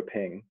dropped into a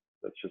ping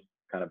that's just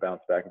kind of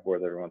bounce back and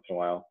forth every once in a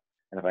while.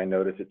 And if I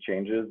notice it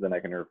changes, then I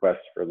can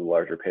request for the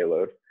larger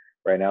payload.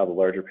 Right now, the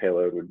larger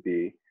payload would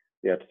be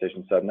the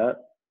attestation subnet.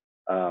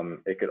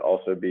 It could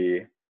also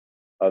be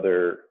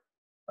other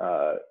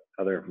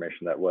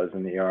information that was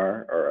in the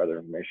ER or other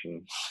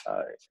information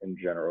in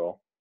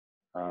general.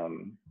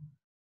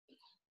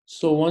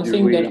 So one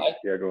thing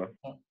go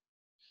on.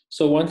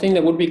 So one thing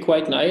that would be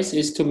quite nice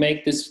is to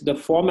make the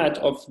format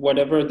of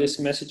whatever this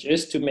message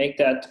is, to make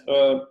that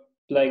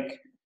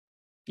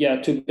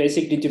to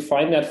basically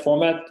define that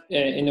format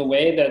in a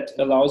way that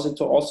allows it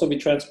to also be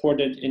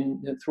transported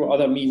through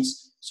other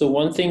means. So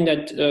one thing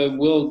that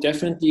will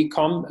definitely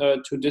come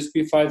to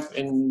DISP-V5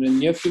 in the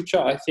near future,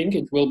 I think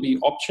it will be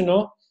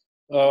optional,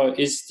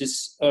 is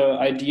this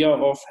idea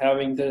of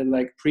having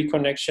the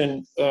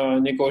pre-connection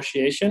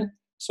negotiation.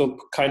 So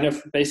kind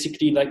of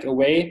basically like a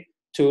way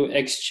to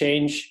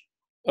exchange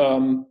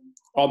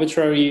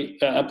arbitrary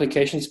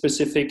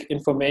application-specific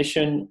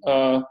information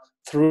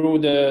through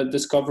the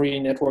discovery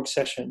network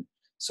session.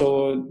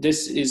 So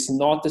this is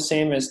not the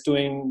same as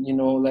doing,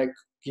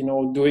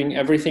 doing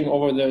everything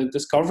over the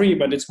discovery,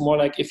 but it's more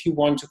like if you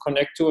want to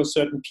connect to a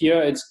certain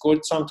peer, it's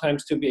good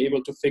sometimes to be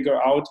able to figure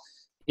out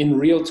in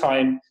real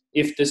time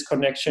if this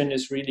connection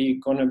is really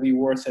going to be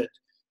worth it.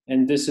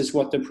 And this is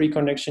what the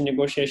pre-connection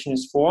negotiation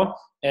is for.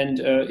 And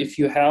if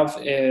you have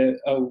a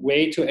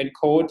way to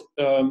encode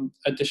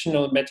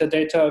additional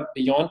metadata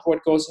beyond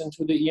what goes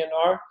into the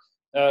ENR,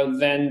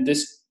 then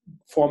this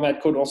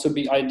format could also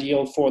be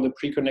ideal for the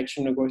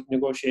pre-connection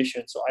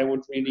negotiation. So I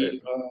would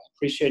really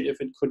appreciate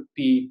if it could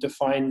be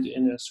defined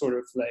in a sort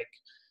of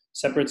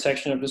separate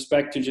section of the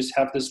spec to just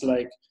have this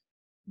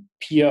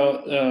peer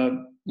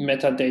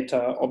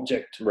metadata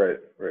object. Right.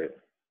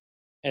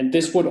 And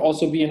this would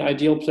also be an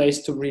ideal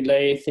place to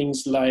relay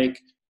things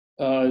like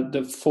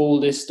the full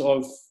list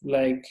of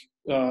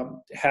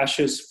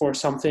hashes for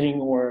something,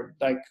 or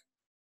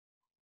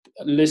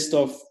a list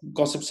of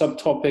gossip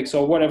subtopics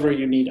or whatever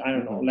you need. I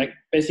don't know,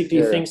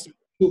 basically things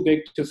too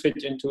big to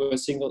fit into a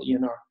single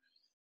ENR.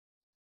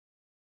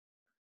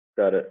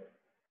 Got it.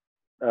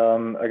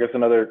 I guess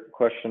another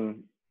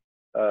question,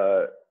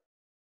 do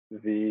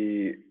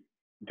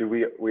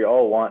we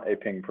all want a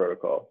ping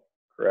protocol,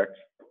 correct?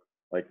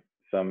 Like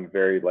some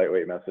very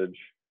lightweight message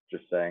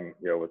just saying,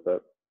 yo, what's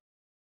up?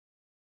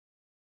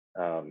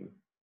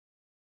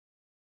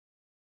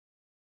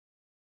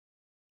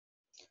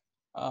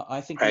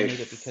 I think we need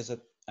it because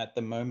at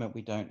the moment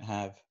we don't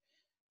have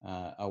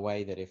a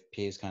way that if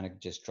peers kind of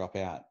just drop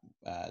out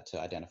to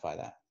identify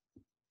that.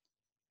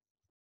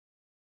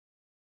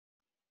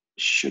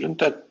 Shouldn't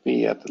that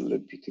be at the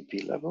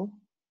libp2p level?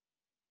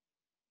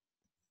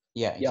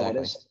 Yeah,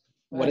 exactly.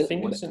 I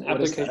think it's an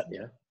application.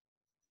 Yeah.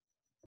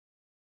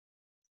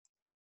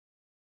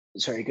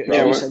 Sorry, could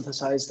you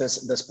synthesize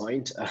this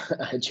point?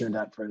 I tuned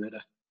out for a little.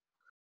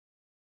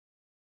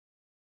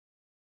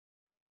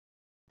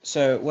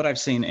 So what I've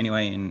seen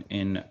anyway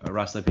in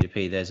Rust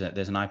libp2p, there's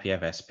an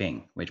IPFS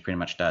ping, which pretty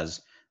much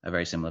does a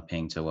very similar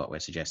ping to what we're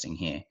suggesting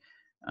here,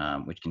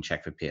 which can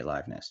check for peer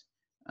liveness.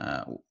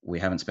 We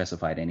haven't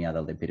specified any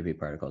other libp2p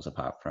protocols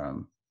apart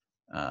from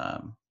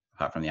the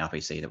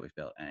RPC that we've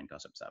built and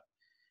Gossip Sub,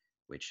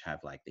 which have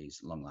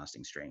these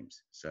long-lasting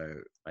streams. So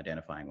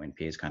identifying when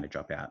peers kind of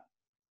drop out,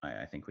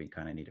 I think we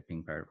kind of need a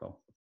ping protocol.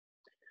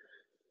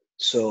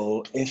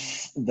 So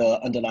if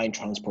the underlying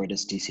transport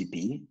is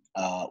TCP,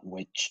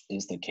 which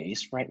is the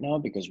case right now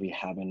because we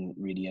haven't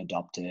really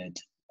adopted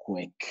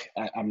Quick,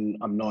 I'm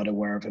not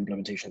aware of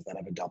implementations that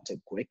have adopted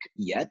Quick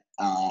yet,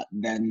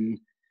 then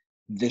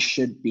this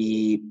should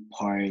be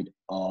part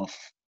of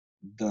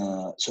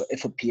so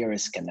if a peer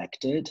is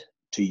connected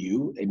to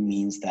you, it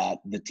means that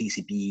the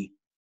TCP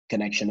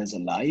connection is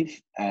alive,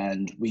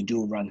 and we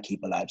do run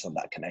keep alives on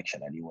that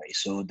connection anyway.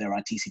 So there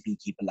are TCP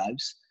keep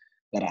alives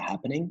that are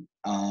happening.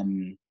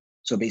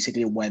 So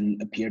basically when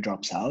a peer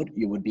drops out,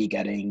 you would be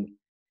getting,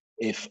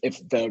 if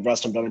the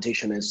Rust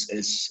implementation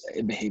is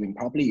behaving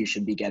properly, you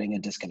should be getting a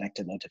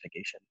disconnected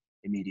notification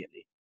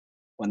immediately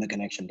when the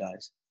connection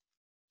dies.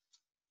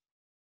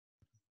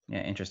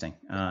 Yeah, interesting.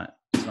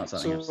 It's not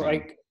something I've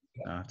seen.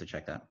 I'll have to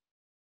check that.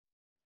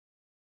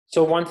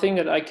 So one thing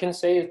that I can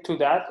say to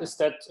that is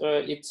that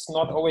it's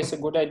not always a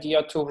good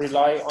idea to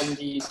rely on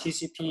the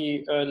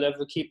TCP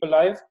level keep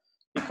alive,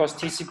 because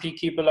TCP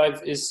keep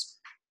alive is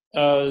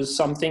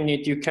something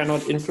that you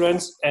cannot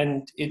influence,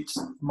 and it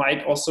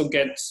might also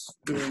get,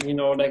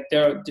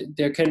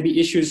 there can be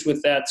issues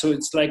with that. So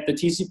it's like the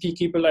TCP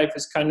keep alive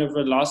is kind of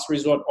a last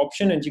resort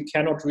option, and you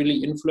cannot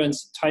really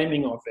influence the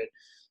timing of it.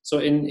 So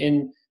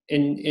in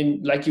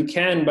you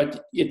can,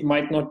 but it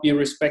might not be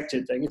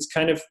respected. It's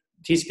kind of,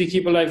 TCP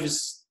keep alive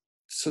is,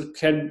 so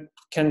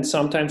can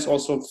sometimes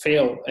also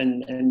fail,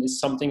 and is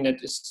something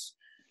that is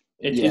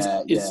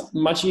it's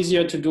much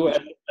easier to do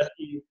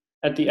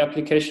at the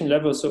application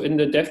level. So in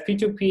the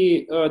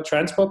DevP2P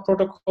transport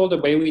protocol, the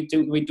way we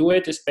do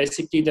it is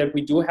basically that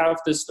we do have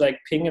this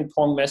ping and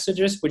pong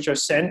messages which are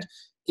sent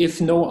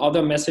if no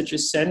other message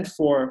is sent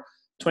for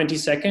 20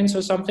 seconds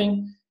or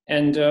something,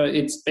 and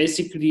it's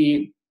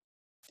basically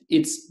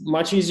it's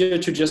much easier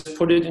to just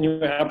put it in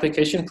your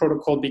application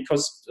protocol,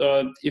 because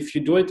if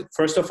you do it,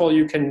 first of all,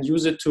 you can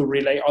use it to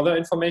relay other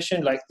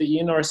information like the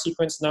ENR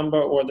sequence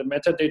number or the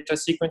metadata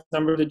sequence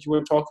number that you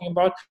were talking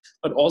about.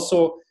 But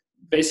also,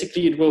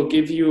 basically, it will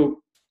give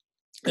you,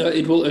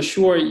 it will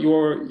assure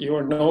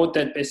your node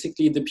that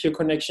basically the peer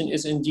connection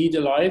is indeed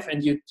alive,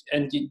 and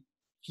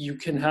you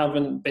can have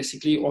an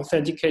basically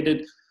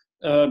authenticated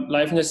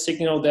liveness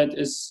signal that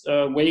is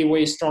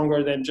way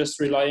stronger than just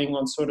relying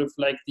on sort of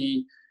like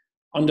the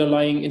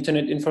underlying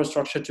internet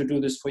infrastructure to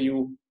do this for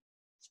you.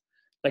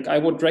 Like I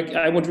would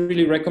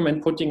really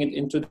recommend putting it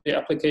into the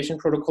application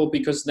protocol,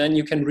 because then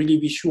you can really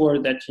be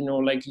sure that, you know,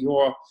 like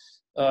your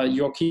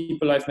keep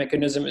alive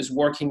mechanism is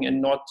working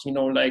and not, you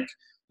know, like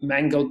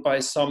mangled by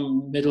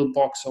some middle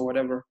box or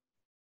whatever.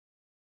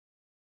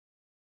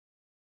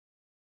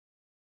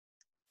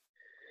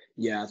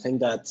 Yeah, I think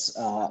that's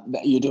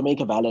you do make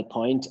a valid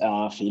point,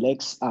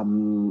 Felix.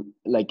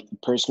 Like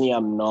personally,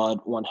 I'm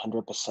not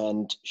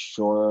 100%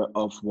 sure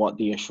of what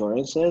the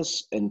assurance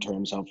is in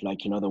terms of,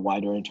 like, you know, the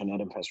wider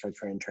internet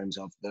infrastructure in terms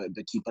of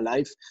the keep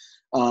alive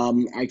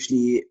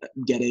actually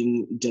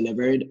getting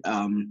delivered.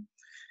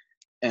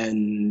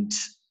 And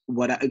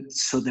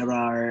so there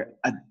are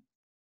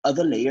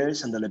other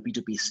layers in the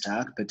P2P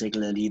stack,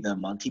 particularly the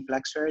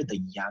multiplexer. The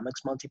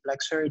Yamx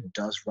multiplexer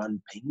does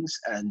run pings,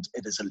 and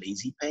it is a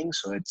lazy ping.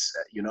 So it's,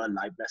 you know, a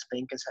liveness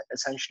ping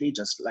essentially,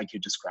 just like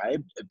you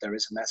described. If there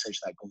is a message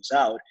that goes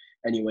out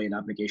anyway in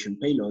application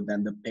payload,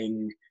 then the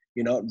ping,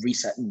 you know,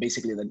 reset,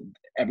 basically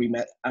every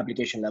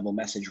application level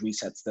message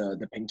resets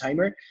the ping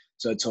timer.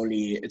 So it's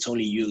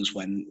only used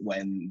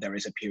when there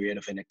is a period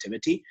of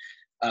inactivity.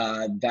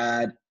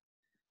 But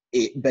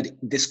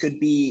this could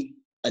be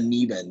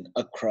uneven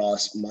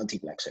across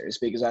multiplexers,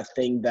 because I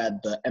think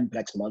that the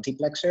MPlex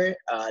multiplexer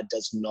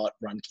does not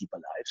run keep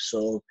alive.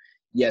 So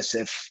yes,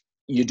 if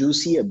you do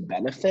see a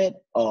benefit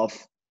of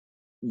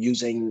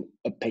using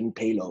a ping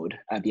payload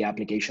at the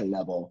application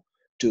level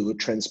to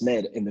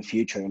transmit in the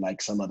future,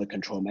 like some other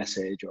control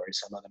message or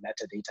some other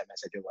metadata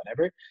message or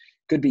whatever,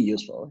 could be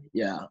useful.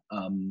 Yeah.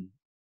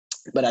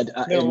 But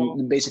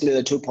and basically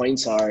the 2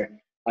 points are,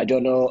 I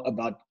don't know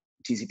about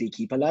TCP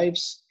keep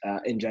alives.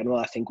 In general,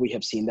 I think we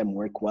have seen them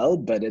work well,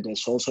 but it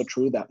is also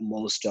true that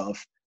most of,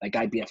 like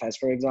IPFS,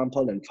 for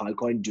example, and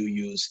Filecoin do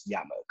use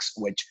Yamx,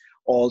 which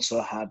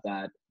also have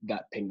that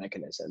ping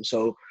mechanism.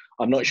 So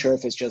I'm not sure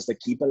if it's just the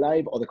keep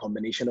alive or the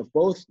combination of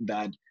both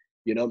that,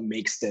 you know,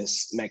 makes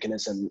this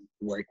mechanism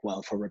work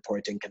well for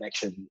reporting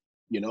connection,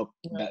 you know,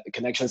 that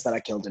connections that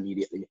are killed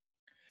immediately.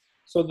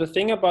 So the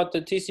thing about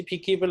the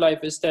TCP keep alive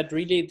is that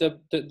really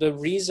the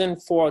reason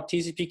for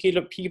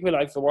TCP keep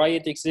alive, why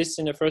it exists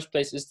in the first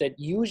place, is that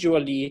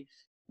usually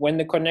when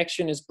the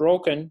connection is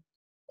broken,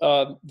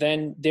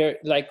 then there,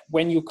 like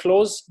when you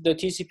close the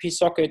TCP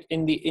socket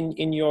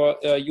in your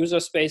user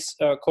space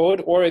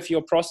code, or if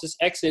your process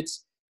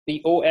exits,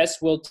 the OS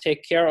will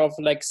take care of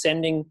like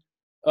sending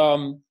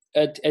a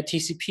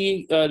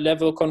TCP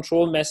level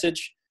control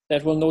message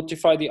that will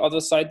notify the other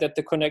side that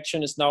the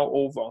connection is now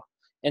over.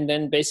 And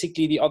then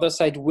basically the other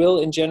side will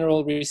in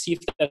general receive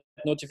that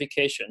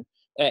notification,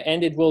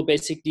 and it will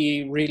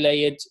basically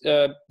relay it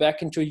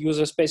back into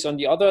user space on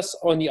the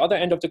other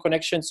end of the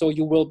connection. So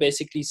you will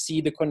basically see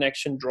the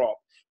connection drop.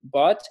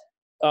 But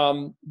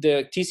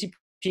the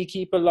TCP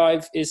keep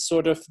alive is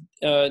sort of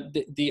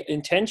the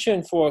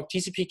intention for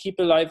TCP keep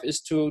alive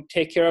is to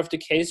take care of the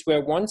case where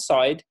one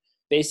side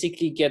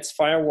basically gets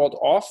firewalled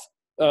off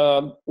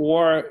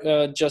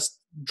or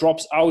just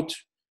drops out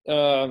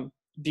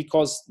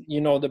because,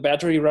 you know, the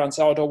battery runs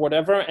out or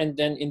whatever. And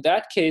then in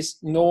that case,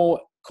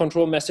 no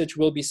control message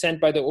will be sent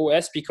by the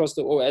OS because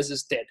the OS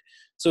is dead.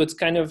 So it's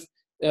kind of,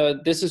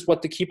 this is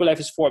what the keep alive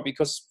is for,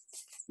 because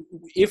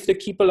if the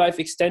keep alive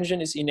extension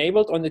is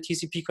enabled on the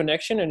TCP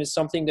connection and is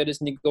something that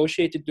is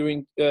negotiated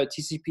during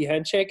TCP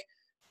handshake,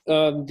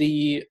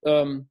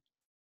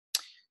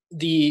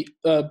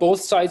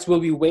 both sides will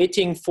be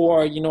waiting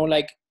for, you know,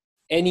 like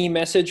any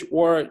message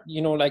or,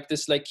 you know, like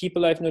this like keep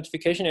alive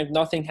notification. If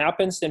nothing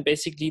happens, then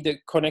basically the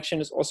connection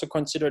is also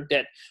considered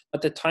dead.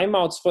 But the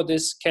timeouts for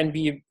this can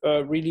be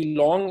really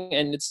long,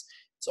 and it's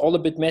all a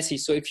bit messy.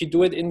 So if you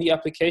do it in the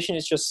application,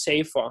 it's just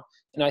safer.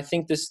 And I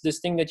think this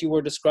thing that you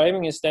were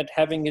describing is that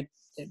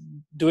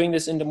doing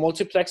this in the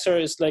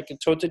multiplexer is like a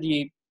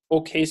totally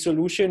okay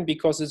solution,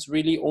 because it's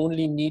really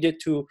only needed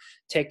to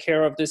take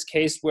care of this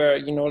case where,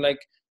 you know, like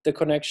the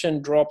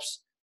connection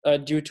drops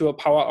due to a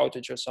power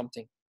outage or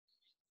something.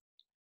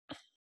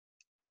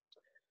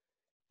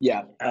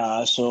 Yeah.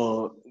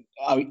 So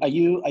are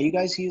you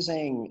guys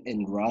using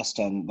in Rust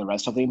and the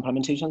rest of the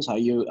implementations? Are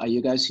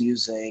you guys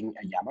using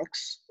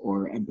Yamx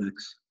or MPlex?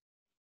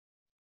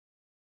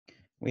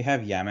 We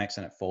have Yamx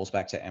and it falls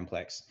back to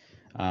MPlex.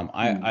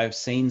 I've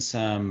seen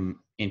some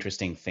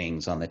interesting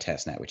things on the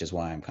testnet, which is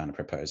why I'm kind of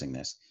proposing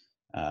this,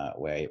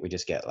 where we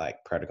just get like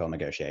protocol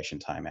negotiation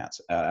timeouts.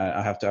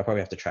 I'll probably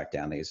have to track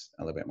down these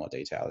a little bit more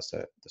detail as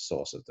to the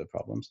source of the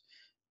problems.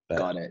 But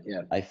got it.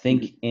 Yeah. I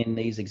think in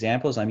these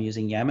examples, I'm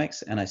using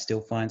Yamx and I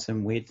still find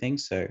some weird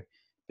things. So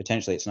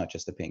potentially it's not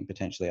just the ping.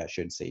 Potentially I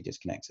should see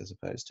disconnects as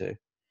opposed to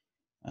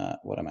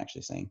what I'm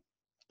actually seeing.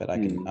 But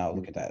I'll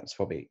look at that. It's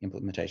probably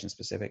implementation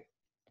specific.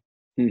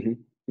 If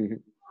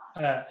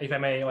I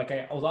may,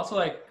 I would also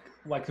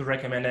like to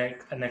recommend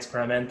an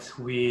experiment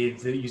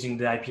with using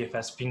the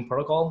IPFS ping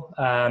protocol.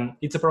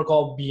 It's a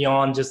protocol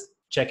beyond just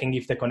checking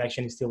if the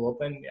connection is still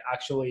open. It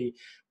actually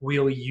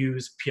will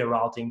use peer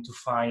routing to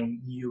find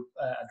new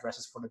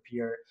addresses for the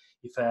peer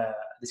if a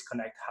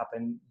disconnect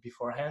happened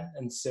beforehand.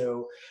 And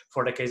so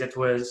for the case that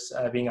was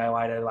being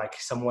highlighted, like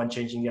someone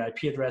changing their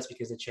IP address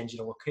because they changed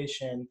the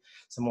location,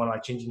 someone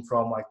changing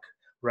from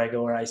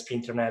regular ISP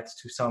internet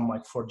to some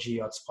 4G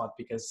hotspot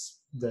because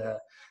the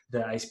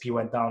ISP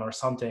went down or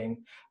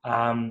something,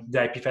 the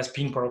IPFS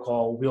ping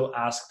protocol will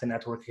ask the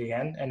network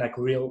again and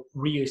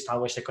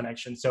re-establish the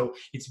connection. So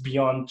it's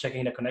beyond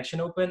checking the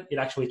connection open. It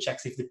actually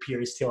checks if the peer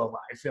is still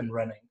alive and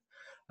running.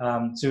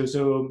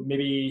 So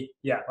maybe,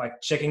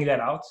 checking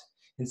that out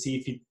and see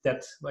if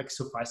that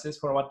suffices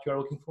for what you're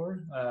looking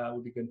for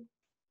would be good.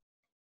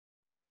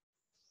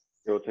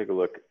 We'll take a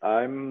look.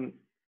 I'm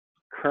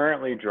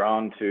currently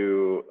drawn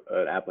to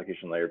an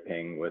application layer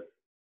ping with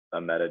a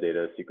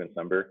metadata sequence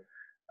number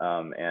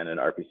and an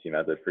RPC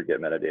method for get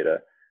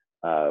metadata,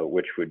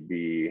 which would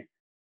be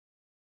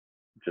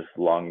just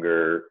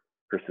longer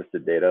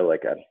persisted data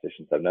like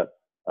attestation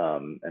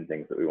subnets and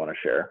things that we want to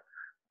share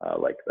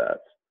like that.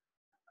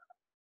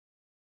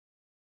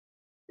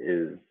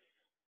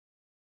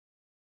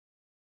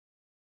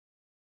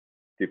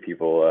 Do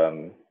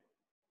people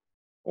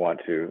want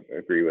to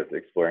agree with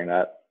exploring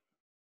that?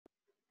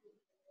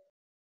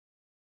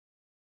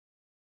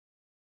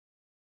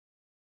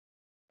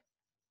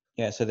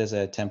 Yeah, so there's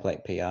a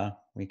template PR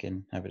we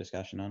can have a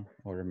discussion on,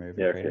 or remove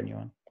and create a new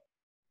one.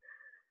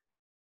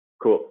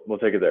 Cool, we'll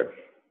take it there.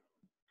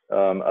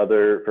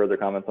 Other further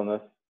comments on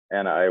this?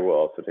 And I will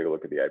also take a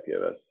look at the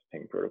IPFS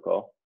ping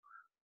protocol,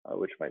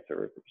 which might serve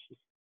our purposes.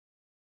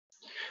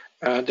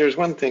 There's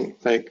one thing,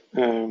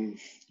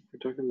 we're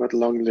talking about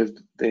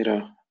long-lived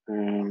data.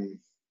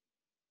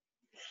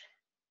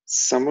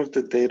 Some of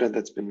the data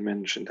that's been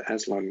mentioned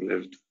as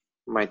long-lived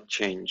might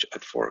change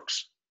at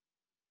forks.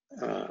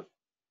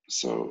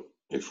 So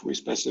if we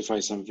specify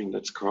something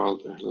that's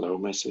called a hello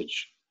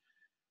message,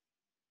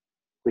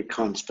 we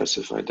can't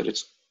specify that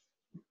it's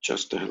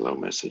just a hello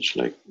message,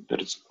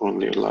 that it's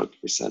only allowed to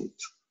be sent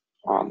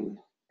on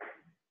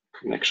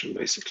connection,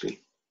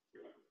 basically.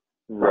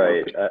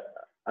 Right.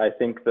 I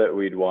think that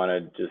we'd want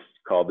to just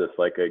call this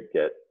a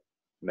get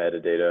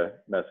metadata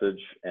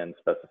message and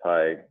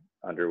specify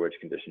under which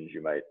conditions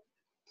you might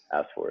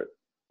ask for it.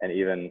 And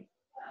even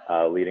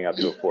leading up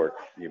to a fork,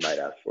 you might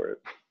ask for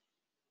it.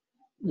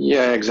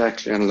 Yeah,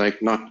 exactly. And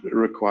not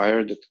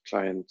require that the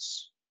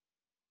clients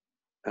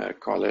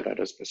call it at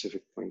a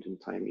specific point in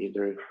time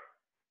either.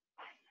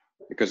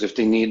 Because if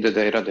they need the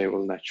data, they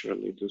will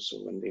naturally do so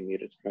when they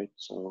need it, right?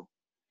 So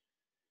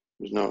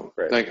there's no,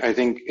 I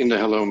think in the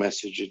hello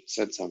message, it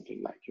said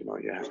something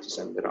you have to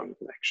send it on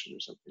connection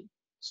or something.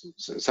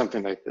 So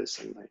something like this.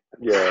 And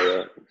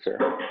yeah,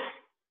 sure.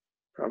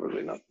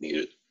 Probably not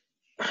needed.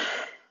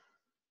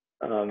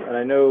 And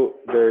I know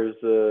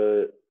there's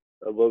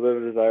a little bit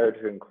of a desire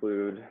to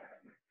include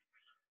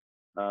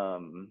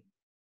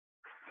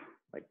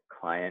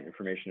client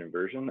information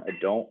inversion. I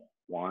don't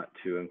want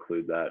to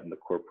include that in the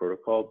core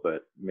protocol,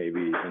 but maybe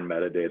in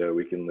metadata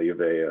we can leave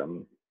a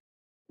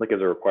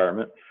as a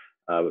requirement.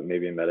 But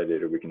maybe in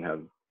metadata we can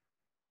have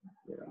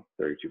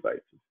 32 bytes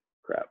of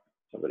crap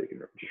somebody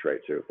can just write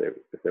to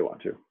if they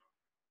want to.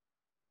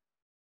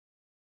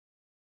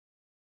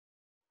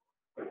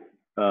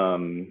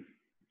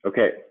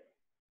 Okay.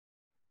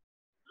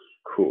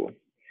 Cool.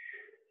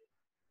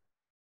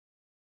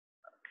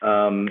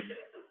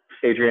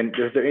 Adrian,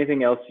 is there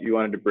anything else you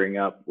wanted to bring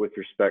up with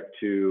respect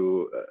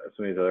to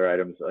some of these other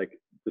items, like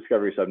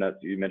discovery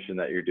subnets? You mentioned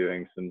that you're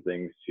doing some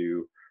things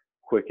to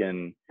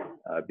quicken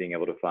being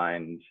able to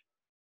find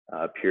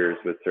peers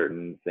with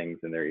certain things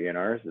in their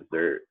ENRs. Is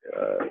there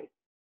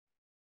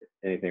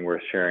anything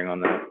worth sharing on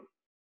that?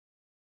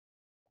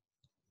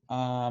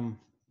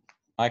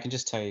 I can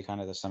just tell you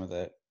kind of some of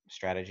the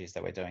strategies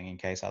that we're doing in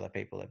case other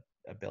people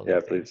are building.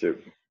 Yeah, things. please do.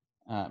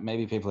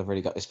 Maybe people have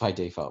already got this by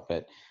default,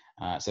 but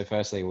so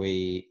firstly,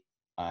 we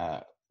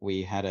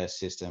had a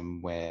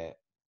system where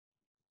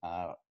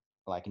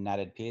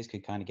natted peers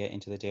could kind of get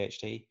into the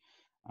DHT.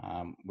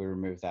 We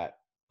removed that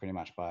pretty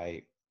much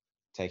by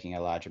taking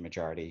a larger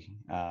majority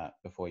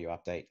before you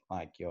update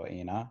your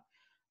ENR.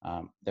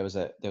 There was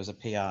a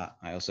PR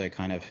I also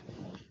kind of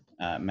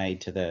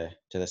made to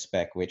the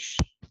spec, which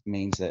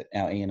means that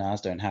our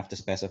ENRs don't have to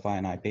specify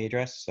an IP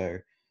address. So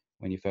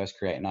when you first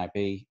create an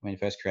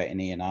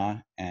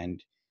ENR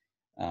and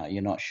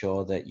you're not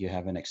sure that you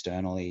have an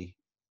externally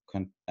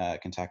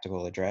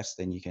contactable address,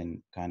 then you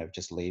can kind of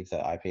just leave the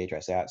IP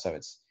address out. So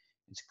it's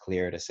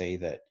clearer to see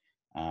that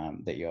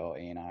that your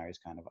ENR is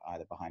kind of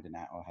either behind a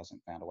NAT or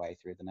hasn't found a way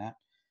through the NAT.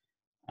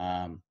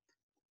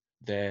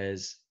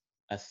 There's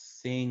a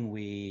thing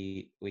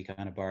we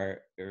kind of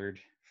borrowed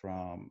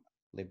from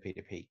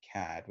libp2p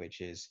CAD,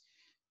 which is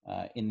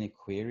in the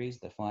queries,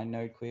 the find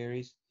node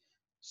queries.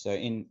 So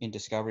in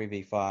Discovery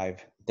v5,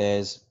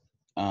 there's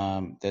a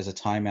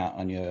timeout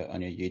on your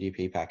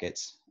UDP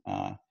packets.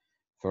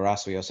 For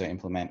us, we also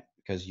implement,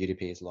 because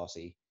UDP is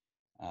lossy,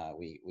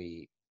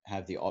 we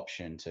have the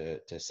option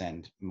to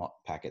send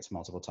packets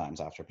multiple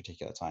times after a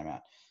particular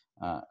timeout.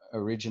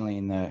 Originally,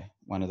 in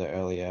one of the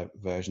earlier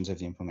versions of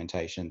the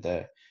implementation,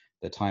 the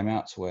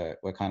timeouts were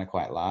kind of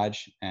quite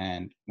large,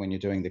 and when you're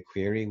doing the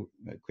query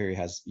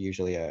has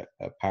usually a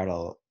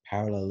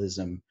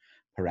parallelism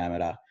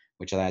parameter,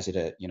 which allows you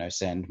to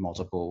send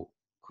multiple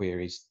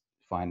queries,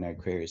 find node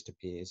queries to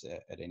peers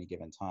at any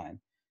given time.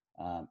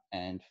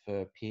 And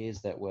for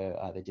peers that were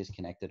either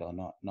disconnected or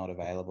not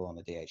available on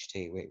the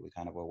DHT, we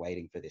kind of were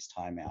waiting for this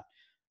timeout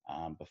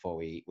before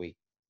we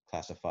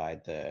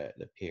classified the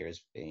peer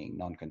as being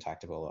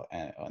non-contactable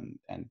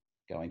and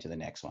going to the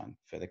next one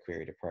for the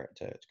query to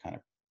kind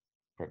of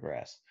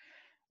progress.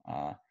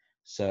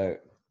 So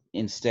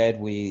instead,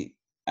 we've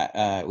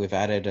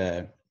added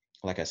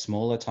a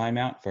smaller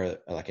timeout for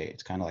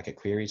it's kind of like a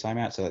query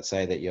timeout. So let's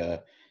say that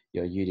your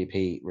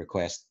UDP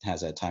request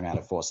has a timeout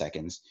of 4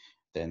 seconds.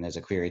 Then there's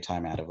a query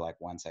timeout of like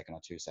 1 second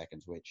or 2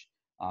 seconds, which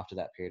after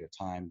that period of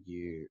time,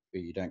 you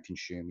don't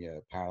consume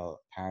your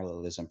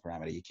parallelism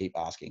parameter. You keep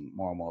asking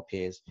more and more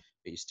peers,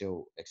 but you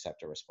still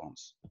accept a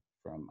response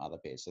from other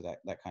peers. So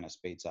that kind of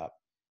speeds up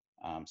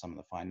some of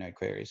the find node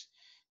queries.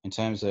 In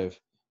terms of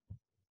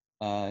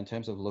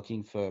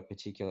looking for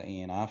particular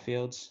ENR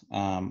fields,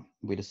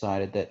 we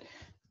decided that,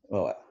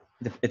 well,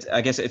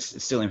 I guess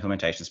it's still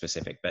implementation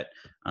specific, but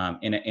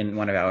in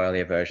one of our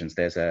earlier versions,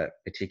 there's a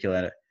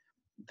particular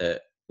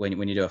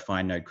when you do a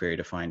find node query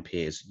to find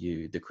peers,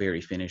 the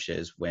query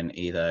finishes when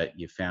either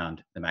you've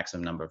found the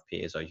maximum number of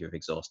peers or you've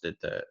exhausted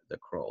the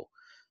crawl.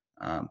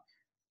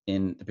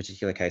 In the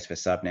particular case for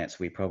subnets,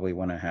 we probably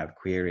want to have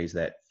queries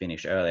that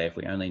finish earlier. If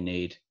we only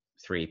need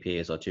 3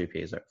 peers or 2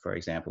 peers, for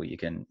example, you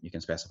can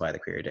specify the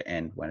query to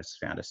end when it's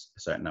found a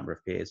certain number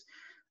of peers.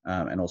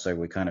 And also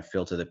we kind of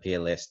filter the peer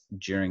list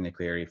during the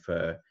query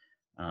for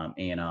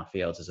ENR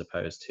fields, as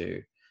opposed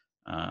to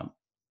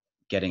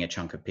getting a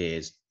chunk of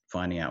peers,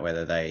 finding out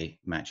whether they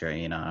match your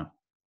ENR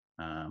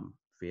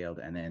field,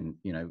 and then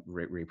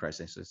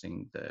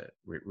reprocessing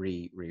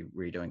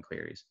redoing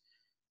queries.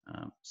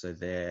 So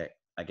they're,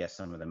 I guess,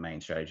 some of the main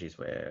strategies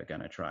we're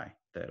going to try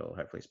that'll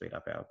hopefully speed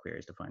up our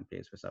queries to find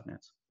peers for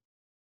subnets.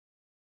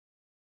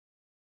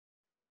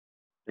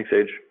 Thanks,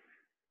 Age.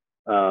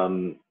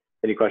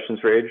 Any questions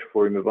for Age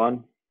before we move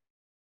on?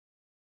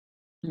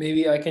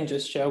 Maybe I can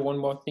just share one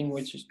more thing,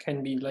 which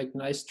can be like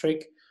nice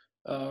trick.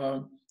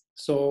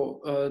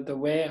 So the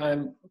way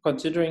I'm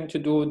considering to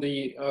do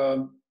the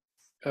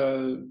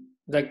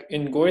like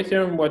in Go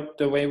Ethereum,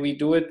 the way we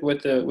do it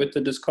with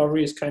the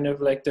discovery is kind of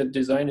like the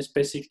design is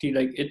basically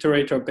like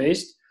iterator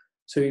based.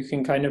 So you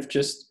can kind of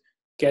just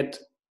get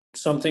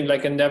something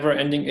like a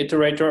never-ending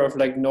iterator of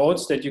like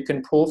nodes that you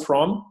can pull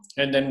from,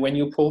 and then when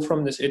you pull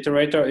from this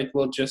iterator, it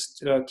will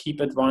just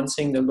keep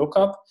advancing the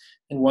lookup.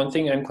 And one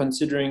thing I'm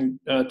considering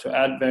to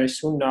add very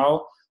soon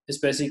now is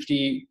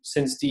basically,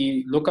 since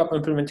the lookup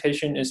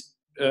implementation is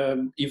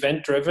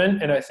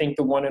event-driven, and I think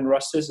the one in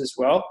Rust is as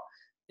well,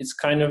 it's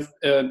kind of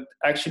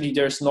actually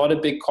there's not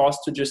a big cost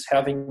to just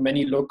having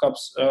many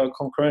lookups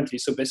concurrently.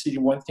 So basically,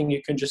 one thing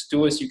you can just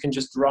do is you can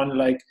just run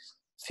like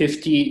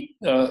 50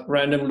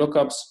 random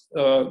lookups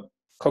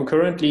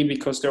concurrently,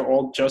 because they're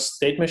all just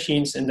state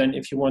machines. And then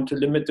if you want to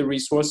limit the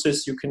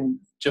resources, you can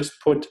just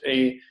put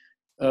a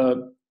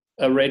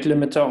rate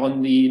limiter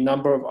on the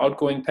number of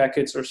outgoing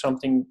packets or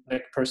something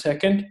like per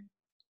second.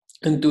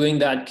 And doing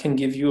that can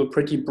give you a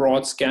pretty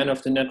broad scan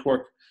of the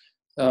network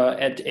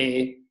at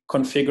a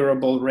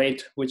configurable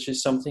rate, which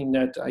is something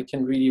that I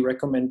can really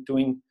recommend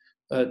doing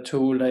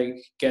to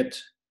like get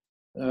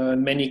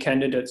many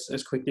candidates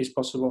as quickly as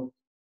possible.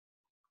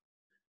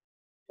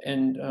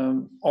 And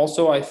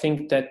also, I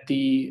think that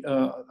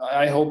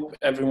I hope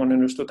everyone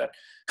understood that.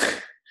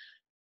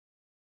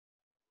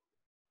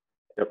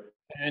 Yep.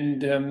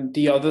 And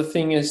the other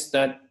thing is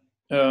that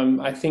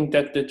I think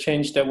that the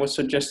change that was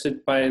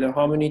suggested by the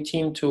Harmony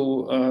team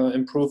to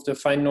improve the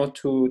find node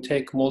to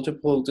take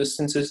multiple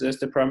distances as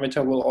the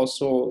parameter will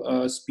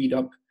also speed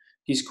up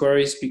these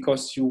queries,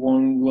 because you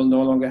will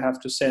no longer have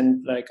to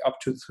send like up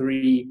to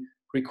 3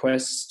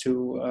 requests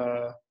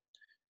to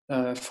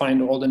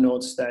find all the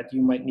nodes that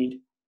you might need.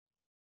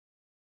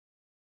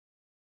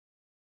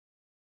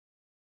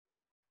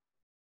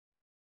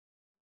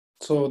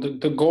 So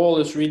the goal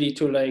is really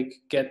to like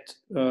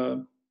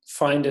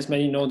find as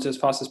many nodes as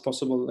fast as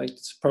possible. Like,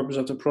 it's the purpose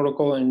of the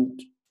protocol,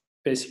 and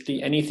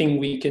basically anything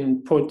we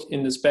can put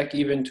in the spec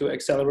even to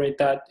accelerate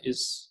that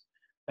is,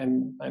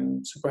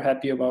 I'm super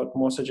happy about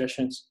more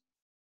suggestions.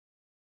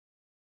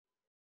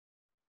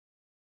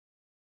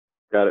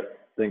 Got it.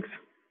 Thanks.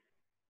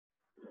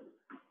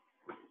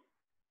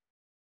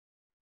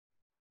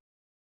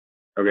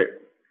 Okay.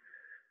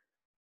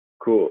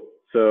 Cool.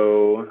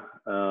 So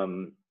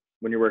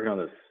when you're working on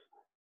this,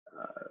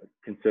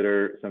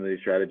 consider some of these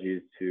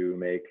strategies to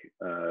make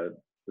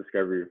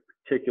discovery of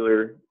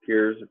particular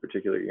peers or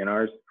particular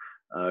ENRs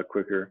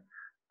quicker.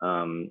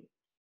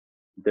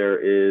 There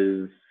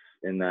is,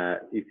 in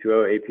that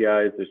Eth2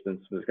 APIs, there's been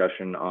some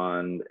discussion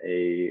on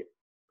a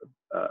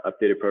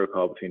updated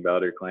protocol between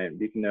validator client and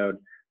beacon node.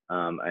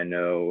 I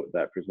know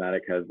that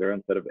Prismatic has their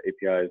own set of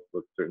APIs.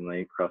 Let's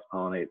certainly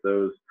cross-pollinate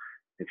those,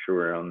 make sure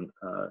we're on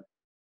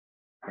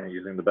kind of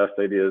using the best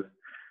ideas.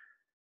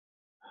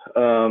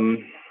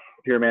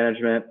 Peer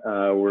management,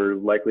 we're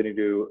likely to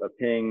do a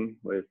ping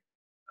with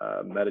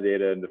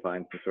metadata and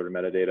define some sort of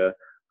metadata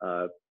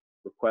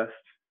request.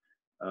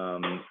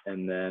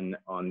 And then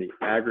on the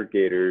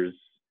aggregators,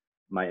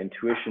 my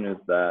intuition is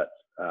that,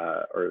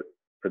 or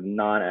for the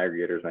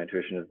non-aggregators, my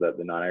intuition is that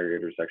the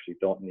non-aggregators actually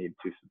don't need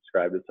to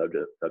subscribe to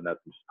subnets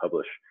and just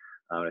publish.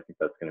 I think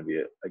that's going to be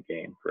a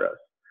gain for us.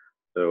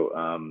 So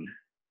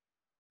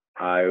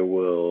I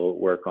will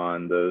work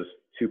on those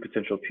two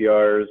potential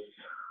PRs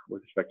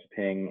with respect to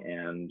ping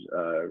and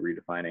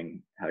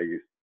redefining how you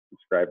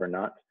subscribe or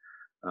not.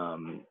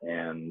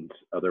 And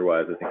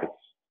otherwise, I think it's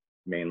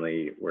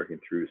mainly working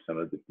through some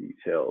of the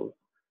details.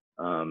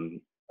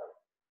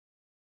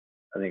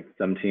 I think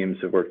some teams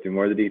have worked through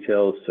more of the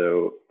details,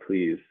 so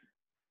please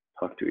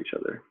talk to each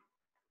other.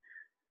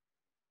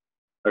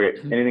 Okay,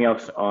 anything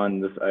else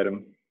on this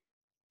item?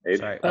 Ade?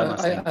 Sorry,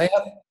 I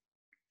have,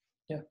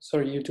 yeah,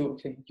 sorry, you too.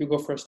 Okay, you go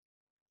first.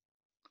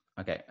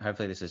 Okay,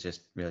 hopefully this is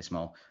just really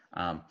small.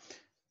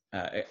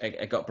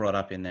 It got brought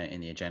up in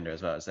the agenda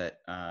as well, is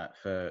that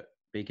for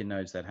beacon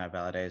nodes that have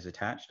validators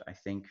attached, I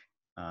think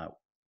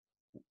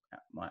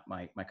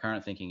my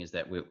current thinking is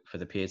that for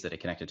the peers that are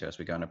connected to us,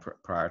 we're going to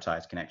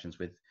prioritize connections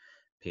with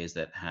peers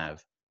that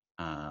have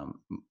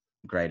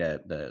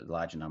the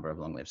larger number of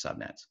long-lived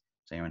subnets.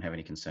 Does anyone have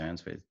any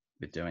concerns with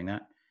doing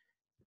that?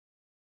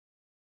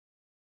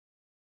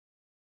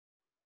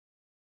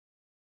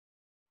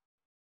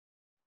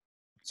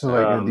 So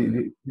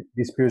like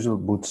these peers will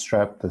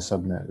bootstrap the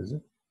subnet, is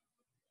it?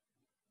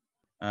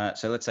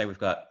 So let's say we've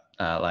got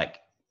like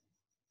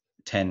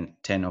 10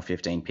 or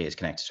 15 peers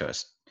connected to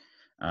us.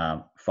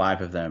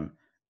 5 of them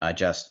are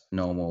just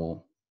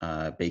normal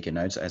beacon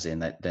nodes, as in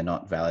that they're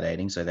not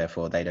validating, so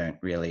therefore they don't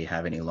really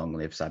have any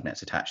long-lived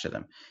subnets attached to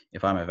them.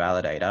 If I'm a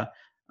validator,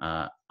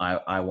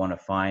 I want to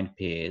find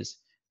peers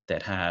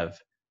that have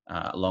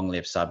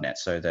long-lived subnets,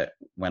 so that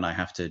when I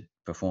have to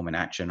perform an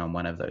action on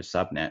one of those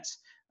subnets,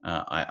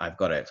 I've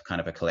got a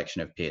kind of a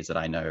collection of peers that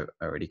I know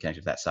are already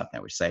connected to that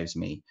subnet, which saves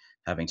me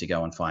having to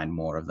go and find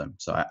more of them.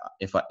 So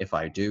if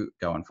I do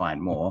go and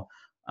find more,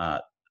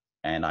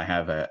 and I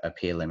have a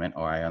peer limit,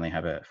 or I only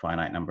have a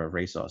finite number of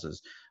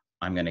resources,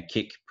 I'm going to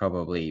kick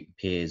probably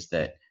peers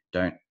that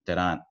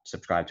aren't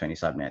subscribed to any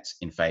subnets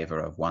in favor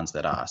of ones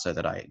that are, so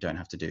that I don't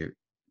have to do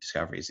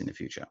discoveries in the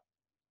future.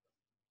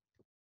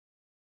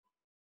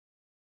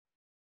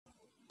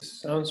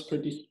 Sounds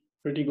pretty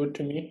good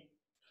to me.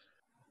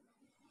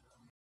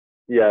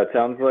 Yeah, it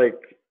sounds like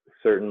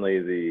certainly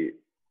the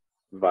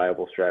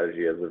viable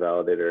strategy as a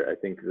validator. I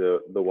think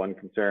the one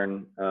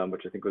concern,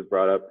 which I think was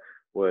brought up,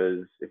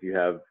 was if you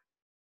have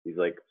these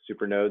like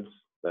super nodes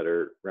that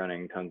are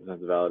running tons and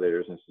tons of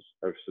validators and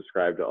are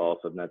subscribed to all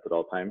subnets at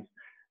all times,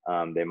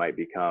 they might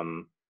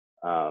become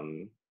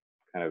kind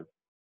of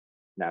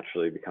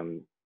naturally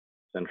become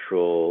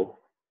central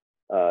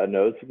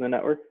nodes of the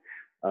network,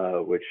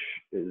 which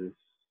is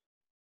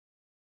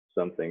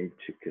something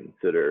to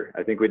consider.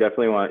 I think you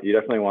definitely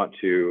want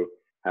to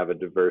have a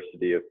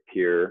diversity of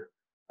peer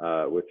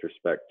with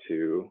respect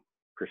to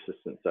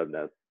persistent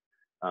subnets.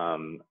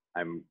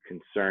 I'm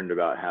concerned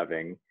about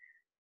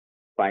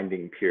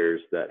finding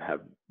peers that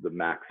have the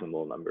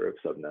maximal number of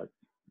subnets,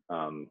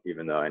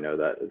 even though I know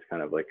that is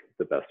kind of like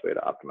the best way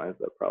to optimize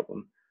that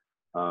problem.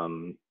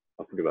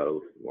 I'll think about it a little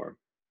bit more.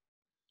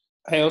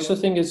 I also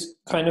think it's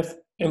kind of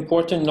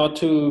important not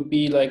to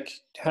be like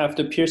have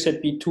the peer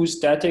set be too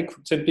static,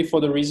 simply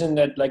for the reason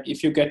that like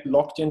if you get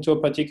locked into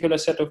a particular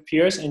set of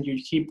peers and you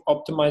keep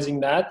optimizing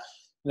that,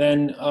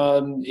 then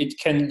it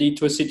can lead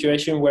to a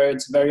situation where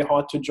it's very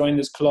hard to join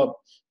this club,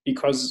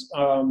 because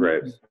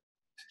right.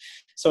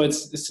 So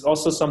it's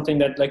also something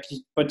that like,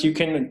 but you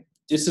can,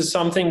 this is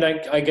something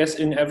like I guess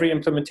in every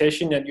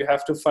implementation that you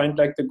have to find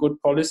like the good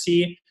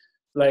policy.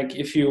 Like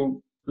if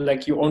you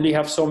only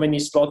have so many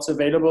slots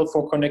available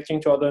for connecting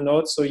to other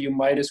nodes, so you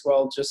might as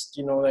well just,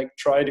 like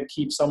try to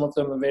keep some of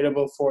them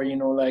available for,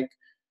 like,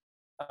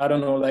 I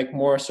don't know, like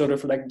more sort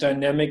of like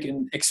dynamic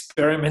and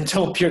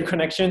experimental peer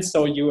connections.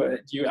 So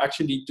you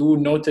actually do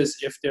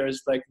notice if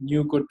there's like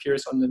new good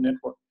peers on the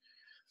network.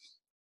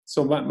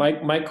 So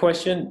my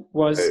question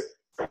was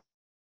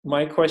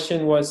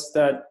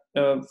that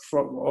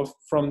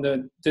from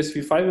the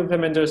DISV5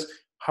 implementers,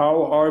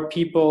 how are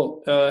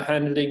people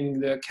handling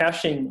the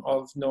caching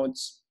of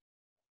nodes?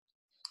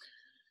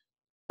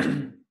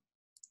 Do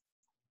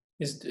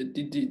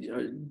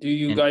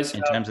you guys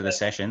in terms of the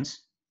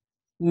sessions?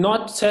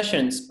 Not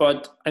sessions,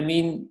 but I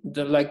mean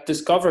the like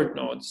discovered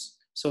nodes.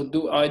 So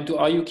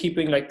are you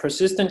keeping like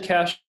persistent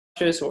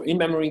caches or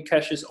in-memory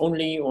caches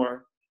only,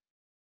 or?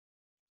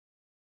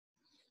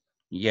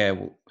 Yeah,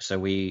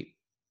 so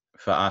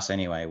for us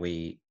anyway,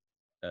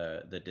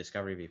 the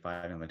Discovery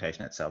v5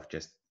 implementation itself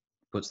just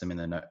puts them in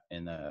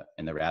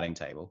the routing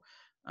table,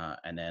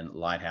 and then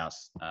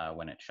Lighthouse,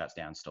 when it shuts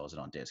down, stores it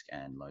on disk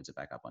and loads it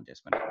back up on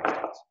disk when it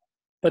restarts.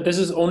 But this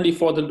is only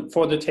for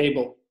the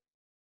table.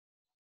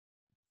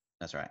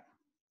 That's right.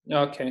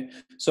 Okay,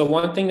 so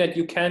one thing that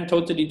you can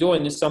totally do,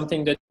 and is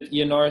something that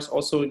ENR is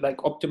also like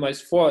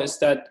optimized for, is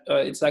that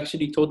it's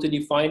actually totally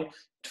fine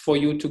for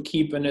you to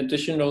keep an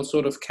additional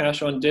sort of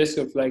cache on disk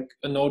of like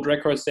a node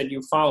records that you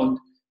found,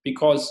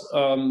 because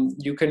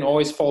you can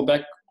always fall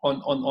back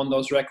on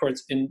those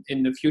records in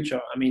the future.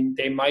 I mean,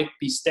 they might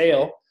be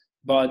stale,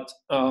 but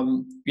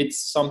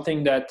it's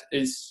something that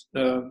is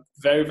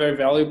very, very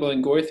valuable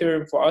in Go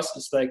Ethereum for us.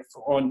 It's like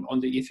on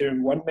the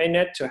Ethereum 1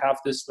 mainnet to have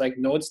this like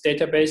nodes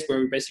database where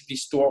we basically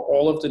store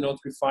all of the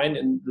nodes we find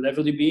in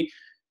LevelDB,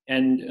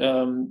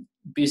 and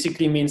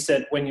basically means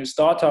that when you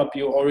start up,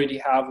 you already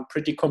have a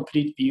pretty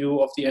complete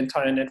view of the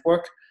entire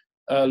network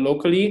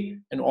locally,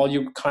 and all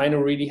you kind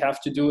of really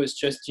have to do is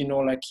just, you know,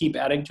 like keep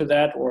adding to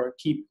that or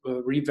keep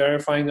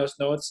re-verifying those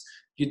nodes.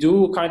 You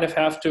do kind of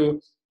have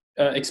to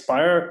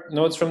expire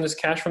nodes from this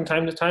cache from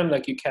time to time.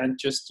 Like you can't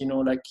just, you know,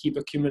 like keep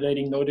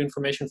accumulating node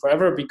information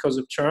forever because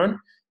of churn,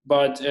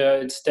 but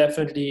it's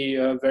definitely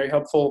very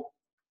helpful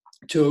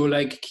to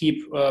like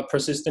keep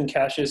persistent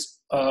caches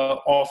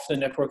off the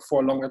network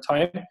for a longer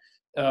time,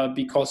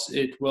 because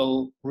it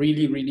will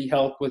really, really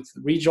help with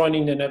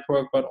rejoining the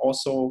network, but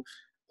also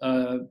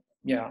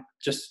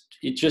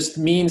it just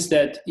means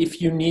that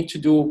if you need to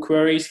do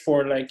queries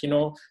for, like, you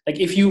know, like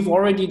if you've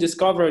already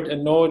discovered a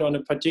node on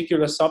a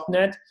particular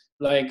subnet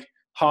like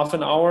half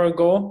an hour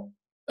ago,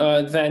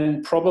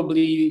 then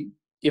probably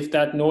if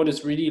that node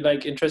is really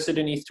like interested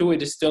in Eth2,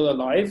 it is still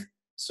alive.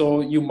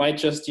 So you might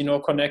just, you know,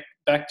 connect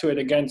back to it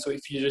again. So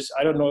if you just,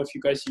 I don't know if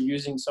you guys are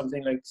using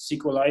something like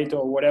SQLite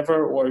or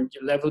whatever, or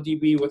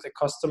LevelDB with a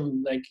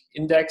custom like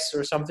index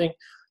or something,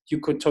 you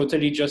could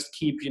totally just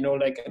keep, you know,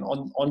 like an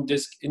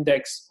on-disk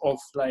index of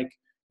like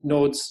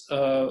nodes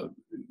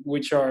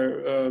which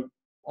are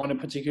on a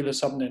particular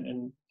subnet,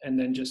 and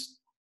then just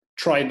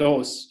try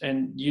those.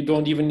 And you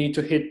don't even need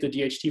to hit the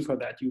DHT for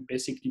that. You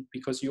basically,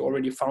 because you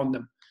already found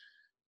them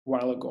a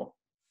while ago.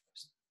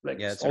 Like,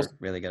 yeah, it's a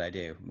really good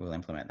idea. We'll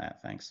implement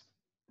that. Thanks.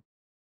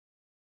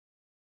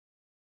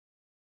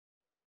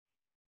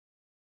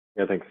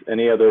 Yeah, thanks.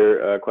 Any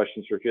other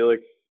questions for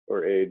Felix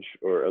or Age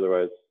or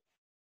otherwise?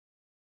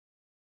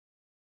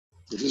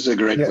 This is a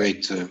great way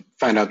to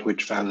find out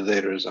which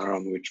validators are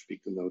on which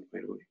Pico node, by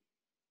the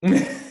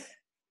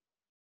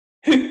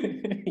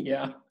way.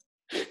 Yeah,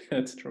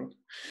 that's true.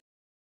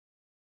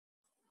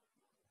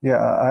 Yeah,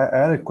 I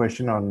had a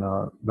question on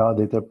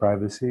validator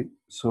privacy.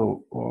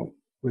 So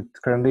with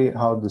currently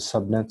how the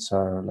subnets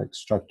are like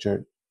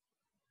structured,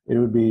 it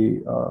would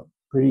be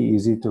pretty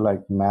easy to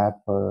like map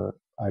a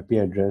IP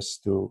address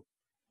to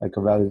like a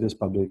validator's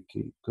public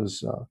key,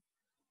 because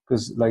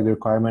like the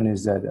requirement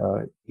is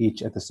that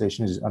each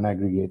attestation is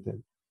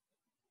unaggregated.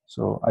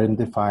 So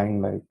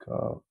identifying like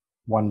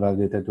one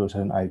validator to a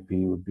certain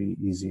IP would be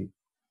easy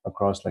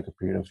across like a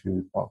period of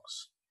few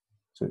epochs.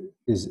 So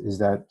is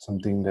that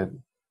something that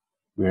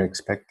we're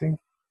expecting?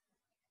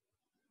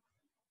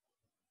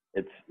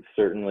 It's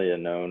certainly a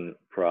known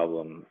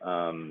problem,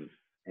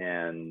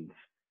 and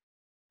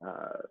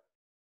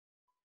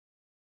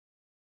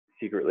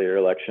secret layer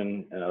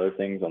election and other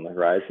things on the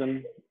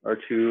horizon are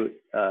to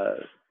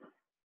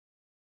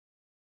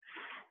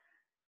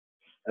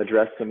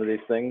address some of these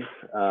things,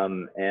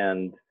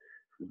 and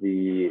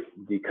the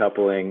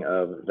decoupling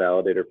of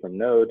validator from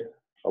node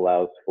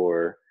allows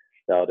for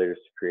validators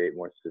to create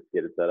more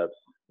sophisticated setups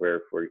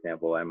where, for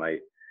example, I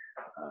might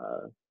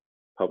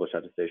publish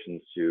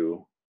attestations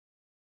to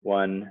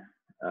one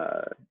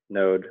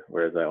node,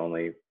 whereas I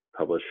only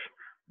publish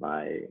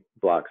my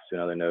blocks to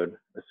another node,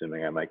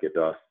 assuming I might get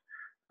DOS.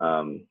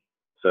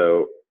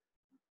 So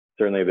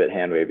certainly a bit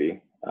hand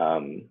wavy.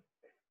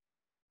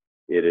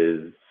 It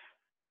is,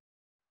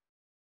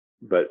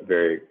 but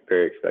very,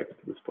 very expected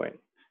at this point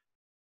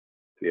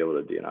to be able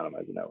to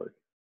de-anonymize the network.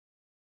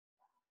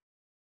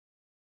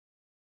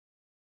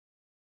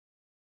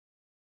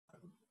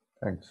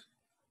 Thanks.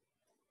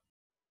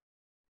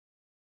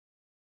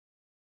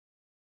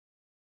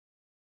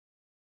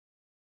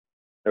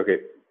 Okay,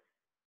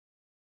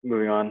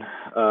 moving on.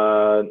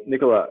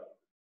 Nicola,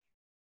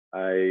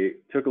 I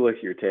took a look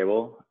at your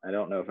table. I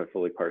don't know if I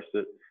fully parsed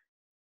it.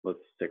 Let's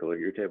take a look at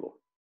your table.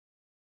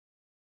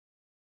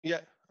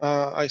 Yeah,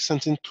 I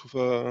sent it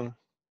to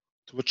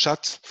the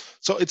chat.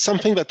 So it's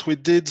something that we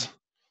did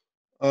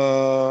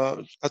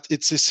at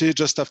EthCC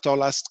just after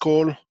last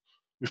call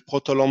with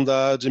Proto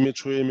Lambda,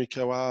 Dimitri,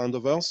 Mikawa, and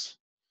others.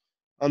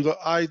 And the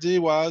idea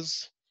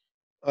was,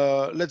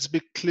 let's be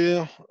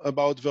clear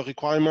about the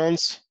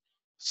requirements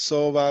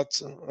so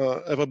that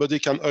everybody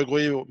can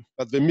agree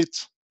that they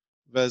meet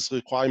those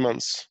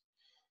requirements.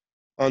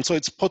 And so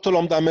it's Proto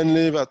Lambda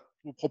mainly that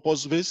we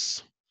propose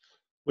this,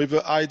 with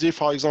the idea,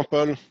 for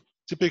example,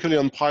 typically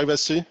on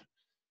privacy.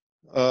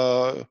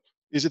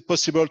 Is it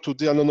possible to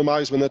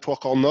de-anonymize the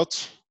network or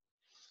not?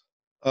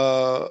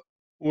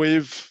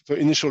 With the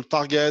initial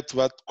target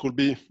that could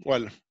be,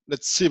 well,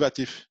 let's see that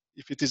if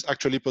if it is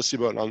actually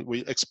possible, and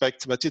we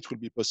expect that it will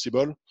be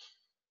possible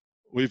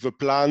with a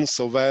plan.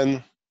 So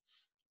then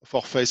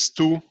for phase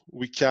 2,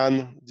 we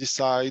can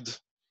decide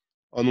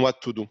on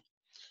what to do.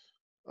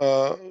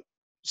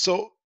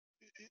 So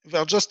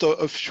there are just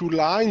a few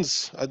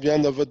lines at the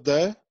end of the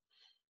day,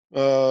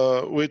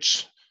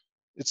 which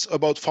it's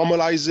about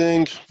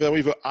formalizing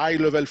very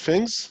high-level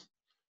things,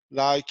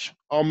 like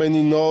how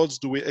many nodes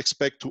do we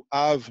expect to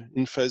have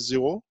in phase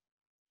 0?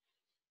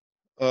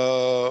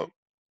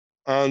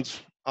 And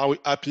are we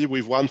happy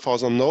with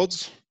 1,000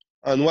 nodes?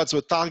 And what's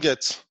the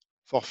target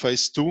for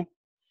phase 2?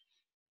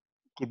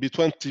 Could be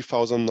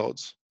 20,000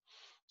 nodes.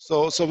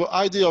 So the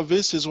idea of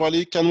this is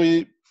really, can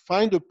we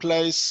find a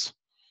place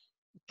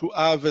to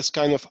have this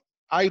kind of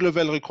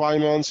high-level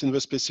requirements in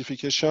the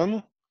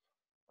specification,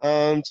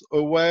 and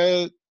a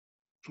way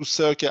to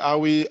say, okay, are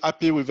we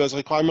happy with those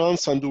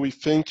requirements, and do we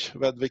think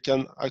that they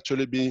can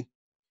actually be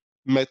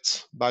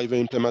met by the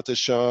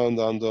implementation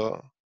and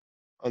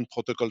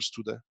protocols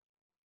today?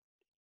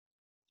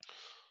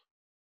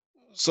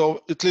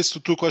 So it leads to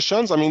two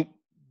questions. I mean,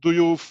 do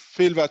you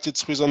feel that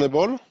it's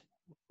reasonable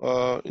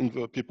in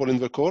the people in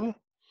the call?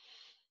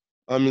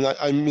 I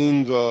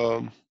mean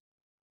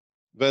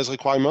those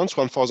requirements,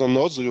 1,000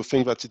 nodes, do you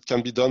think that it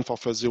can be done for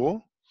phase 0?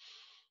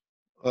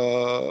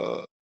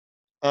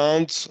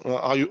 And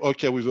are you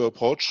okay with the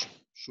approach?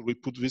 Should we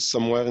put this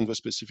somewhere in the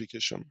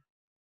specification?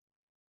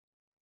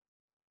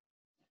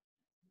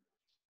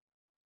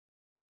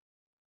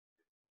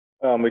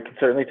 We can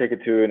certainly take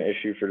it to an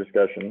issue for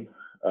discussion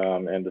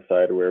and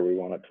decide where we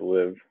want it to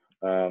live.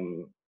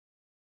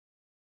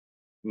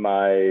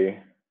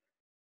 My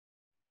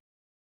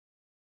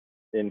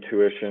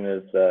intuition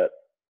is that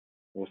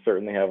we'll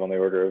certainly have on the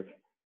order of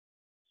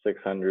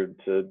 600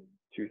 to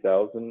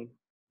 2,000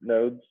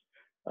 nodes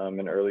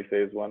in early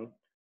phase 1.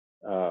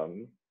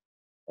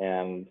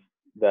 And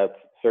that's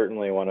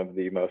certainly one of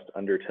the most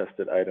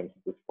under-tested items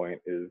at this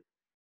point, is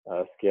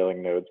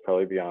scaling nodes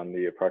probably beyond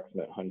the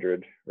approximate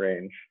 100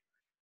 range.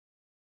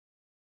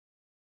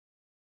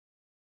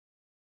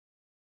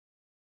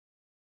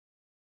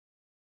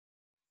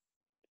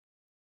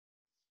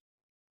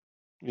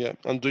 Yeah,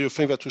 and do you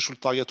think that we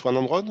should target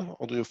 100,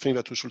 or do you think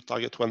that we should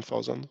target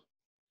 1,000?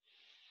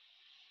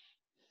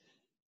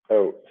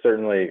 Oh,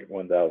 certainly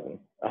 1,000.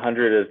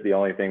 100 is the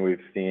only thing we've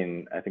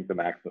seen. I think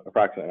the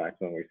approximate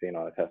maximum we've seen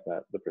on a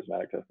testnet, the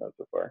prismatic testnet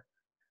so far.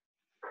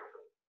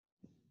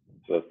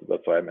 So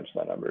that's why I mentioned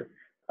that number.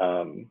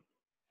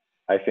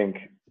 I think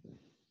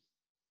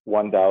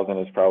 1,000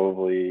 is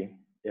probably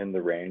in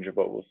the range of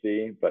what we'll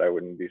see, but I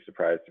wouldn't be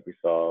surprised if we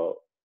saw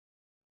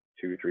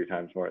 2-3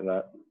 times more than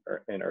that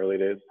in early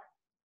days.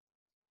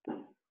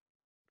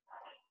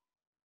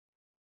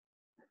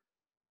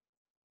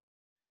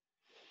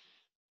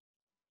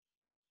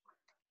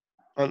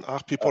 And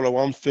are people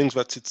around think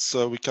that it's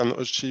we can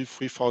achieve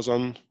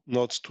 3,000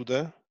 nodes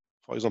today,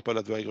 for example,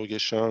 at the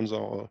aggregations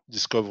or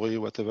discovery,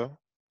 whatever?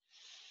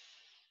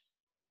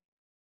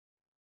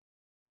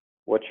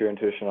 What's your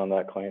intuition on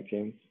that, client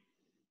teams?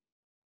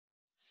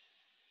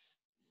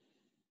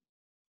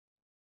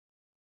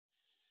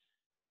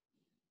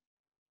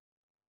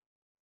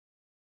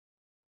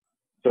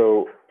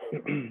 So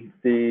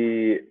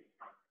I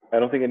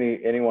don't think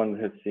anyone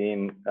has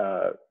seen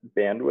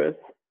bandwidth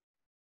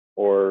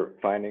or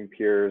finding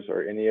peers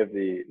or any of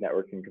the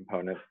networking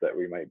components that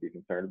we might be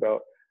concerned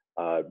about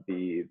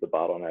be the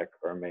bottleneck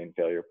or main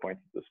failure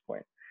points at this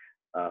point,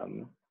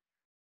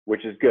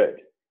 which is good,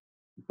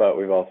 but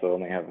we've also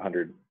only have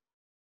 100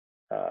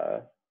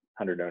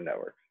 known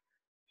networks.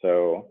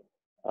 So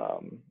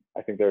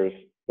I think there's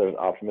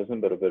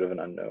optimism, but a bit of an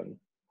unknown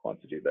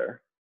quantity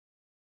there.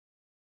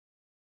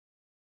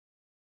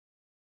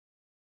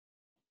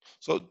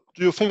 So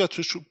do you think that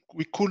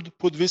we could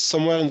put this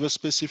somewhere in the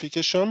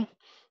specification,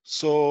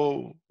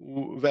 so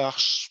they are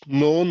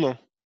known,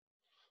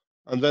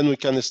 and then we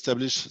can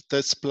establish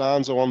test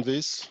plans around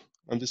this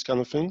and these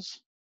kind of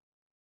things?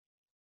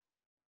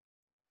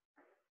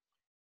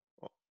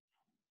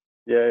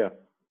 Yeah.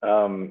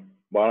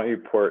 Why don't you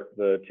port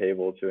the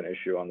table to an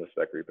issue on the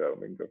spec repo,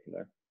 and we can go from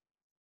there.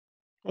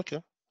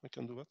 Okay, I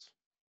can do that.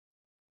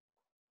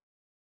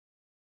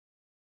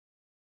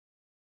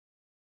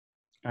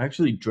 I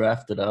actually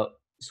drafted out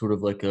sort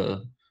of like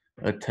a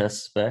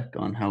test spec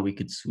on how we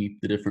could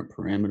sweep the different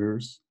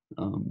parameters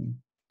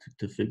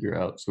to figure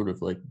out sort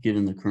of like,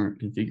 given the current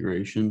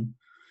configuration,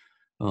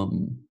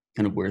 kind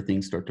of where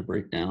things start to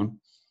break down.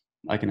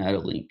 I can add a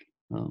link.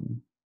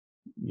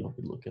 Y'all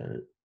could look at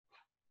it.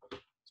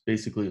 It's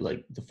basically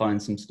like define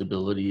some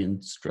stability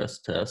and stress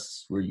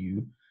tests where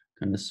you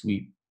kind of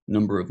sweep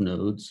number of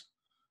nodes,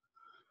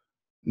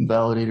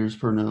 validators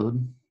per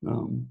node,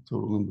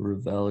 total number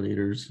of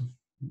validators,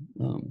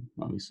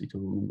 obviously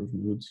total number of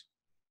nodes.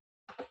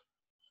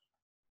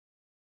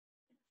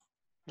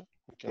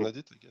 We can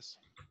edit, I guess.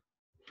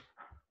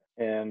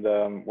 And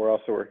we're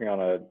also working on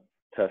a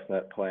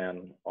testnet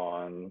plan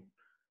on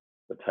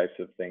the types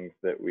of things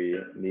that we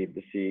need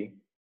to see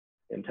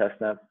in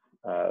testnets,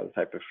 the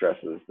type of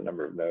stresses, the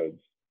number of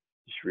nodes,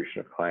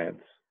 distribution of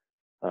clients,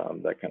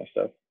 that kind of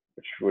stuff,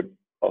 which would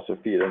also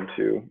feed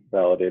into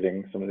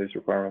validating some of these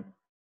requirements.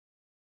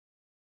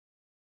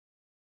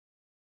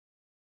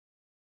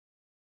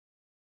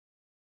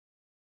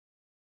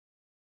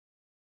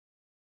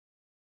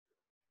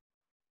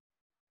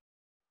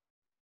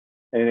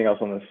 Anything else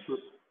on this?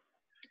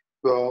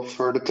 Well,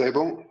 for the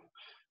table,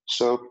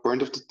 so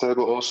point of the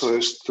table also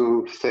is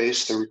to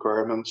face the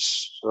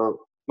requirements.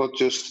 So not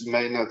just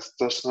mainnet,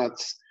 testnet,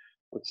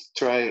 but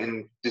try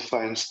and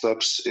define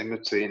steps in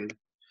between,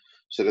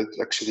 so that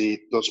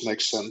actually does make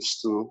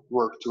sense to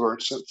work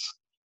towards it,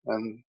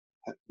 and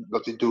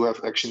that we do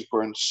have action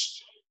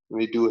points.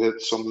 We do hit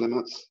some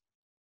limit.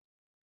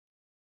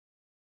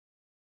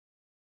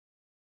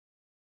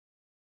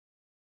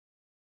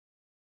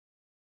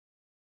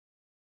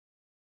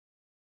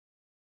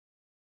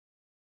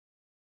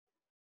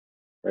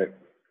 Right.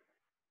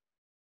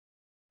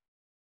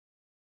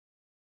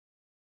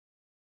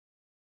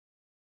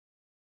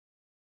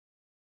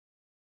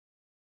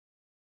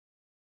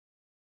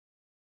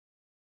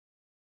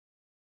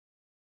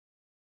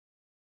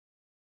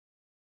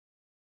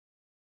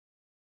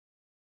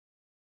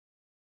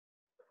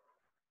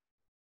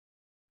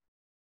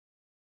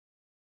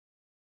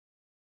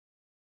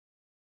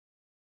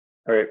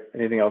 All right,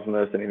 anything else on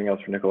this? Anything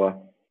else for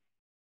Nicola?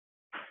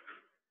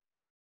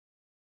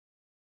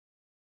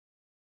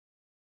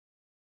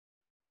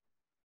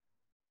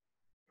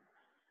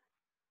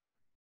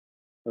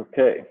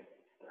 Okay,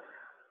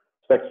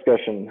 spec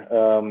discussion.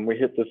 We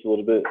hit this a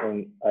little bit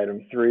in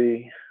item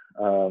 3.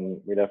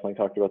 We definitely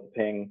talked about the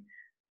ping.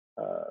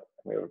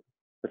 We have a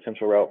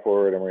potential route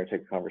forward, and we're gonna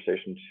take the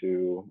conversation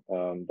to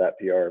that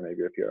PR,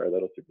 maybe a PR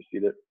that'll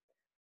supersede it.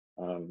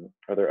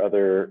 Are there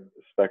other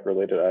spec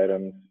related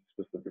items,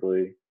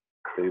 specifically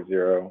day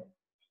 0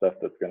 stuff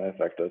that's gonna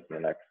affect us in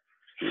the next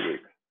few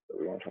weeks that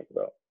we wanna talk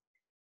about?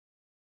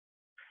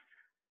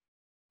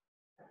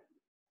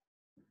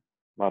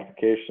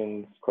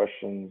 Modifications,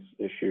 questions,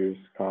 issues,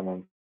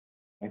 comments?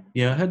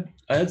 Yeah,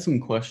 I had some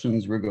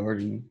questions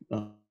regarding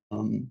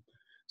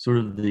sort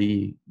of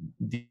the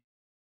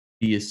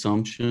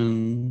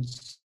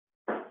assumptions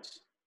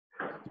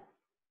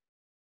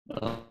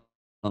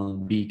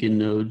beacon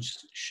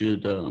nodes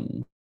should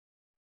kind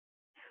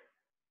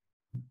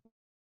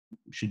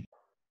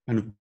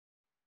of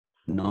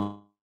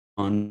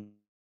non-beacon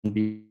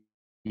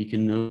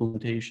node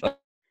implementation.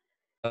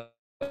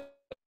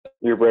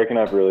 You're breaking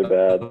up really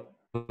bad.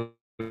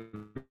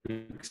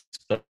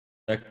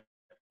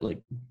 Like,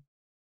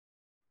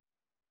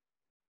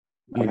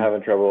 I'm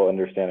having trouble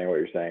understanding what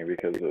you're saying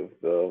because of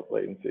the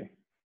latency.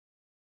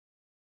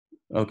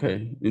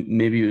 Okay,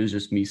 maybe it was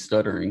just me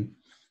stuttering.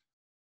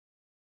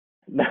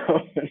 No,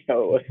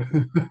 no, it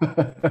wasn't.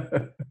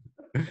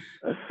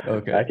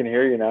 Okay. I can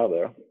hear you now,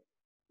 though.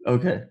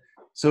 Okay,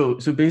 so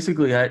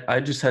basically, I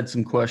just had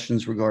some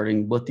questions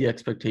regarding what the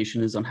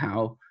expectation is on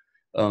how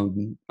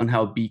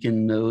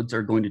beacon nodes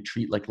are going to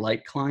treat like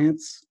light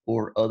clients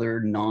or other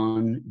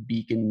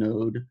non-beacon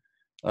node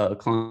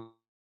clients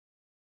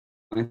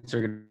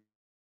are going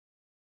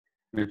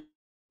to.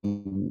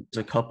 There's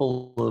a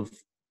couple of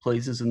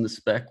places in the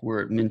spec where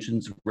it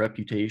mentions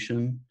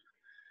reputation.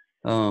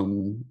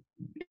 And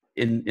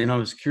I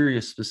was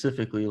curious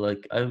specifically,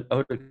 like I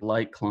would like a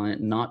light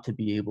client not to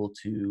be able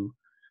to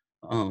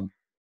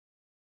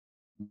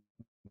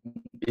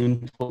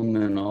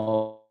implement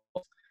all.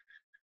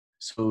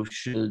 So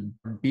should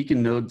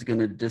beacon nodes going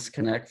to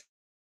disconnect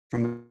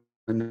from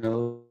a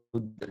node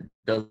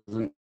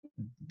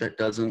that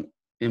doesn't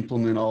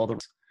implement all the?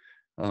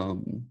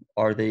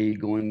 Are they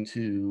going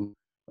to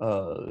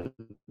are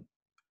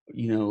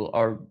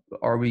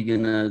we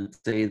gonna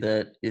say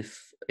that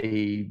if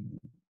a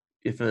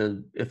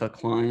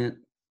client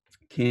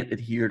can't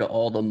adhere to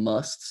all the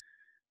musts,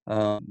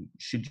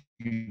 should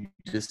you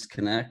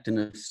disconnect? And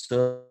if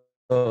so,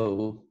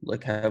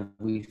 like, have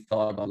we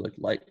thought about like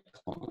light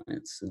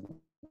clients?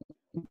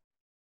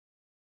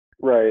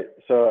 Right.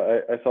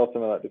 So I saw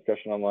some of that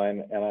discussion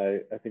online, and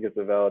I think it's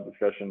a valid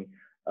discussion.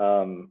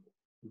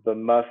 The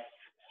musts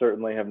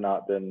certainly have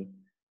not been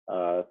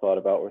thought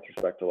about with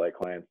respect to light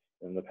clients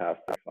in the past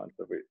 6 months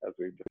as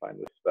we defined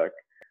this spec.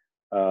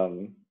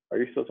 Are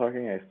you still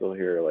talking? I still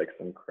hear like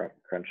some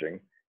crunching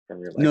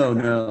from your No,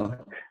 microphone.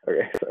 no.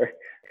 Okay, sorry.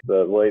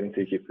 The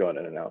latency keeps going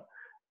in and out.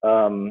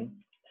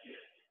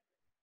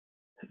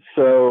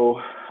 So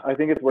I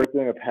think it's worth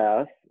doing a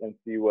pass and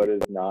see what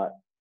is not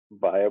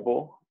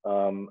viable.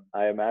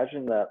 I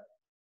imagine that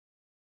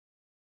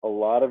a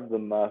lot of the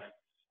musts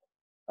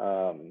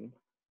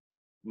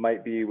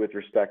might be with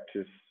respect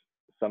to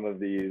some of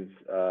these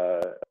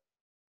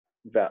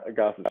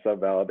gossip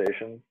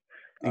sub-validations.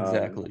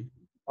 Exactly.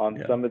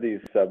 On some of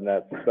these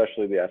subnets,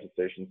 especially the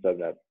attestation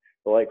subnets,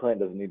 the light client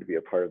doesn't need to be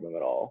a part of them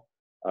at all.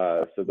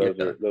 So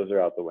those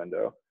are out the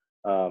window.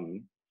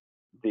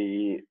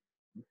 The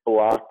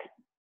block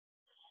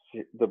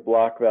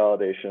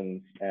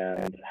validations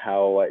and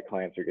how light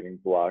clients are getting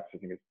blocks, I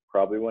think, is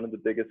probably one of the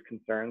biggest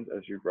concerns,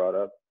 as you brought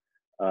up.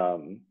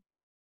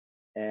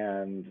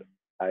 And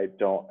I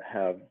don't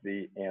have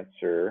the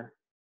answer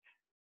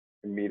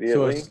immediately.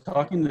 So I was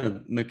talking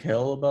to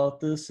Mikkel about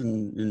this,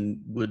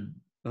 and would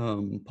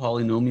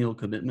polynomial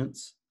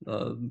commitments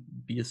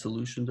be a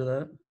solution to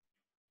that?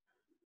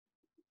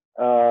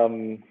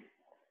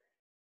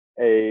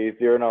 A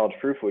zero knowledge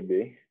proof would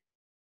be.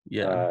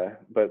 Yeah.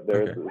 But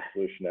there's Okay. a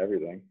solution to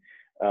everything.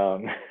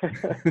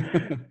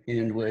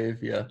 Hand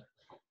wave, yeah.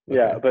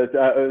 Yeah, Okay.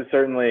 but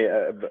certainly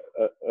a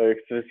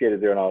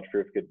sophisticated zero knowledge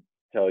proof could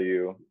tell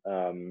you,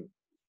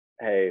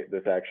 hey,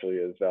 this actually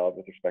is valid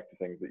with respect to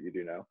things that you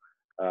do know.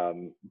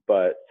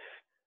 But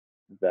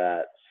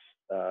that's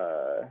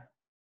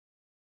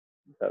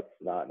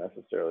not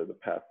necessarily the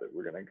path that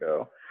we're going to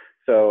go.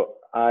 So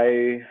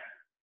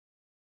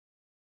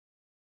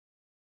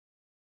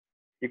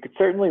you could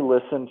certainly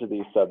listen to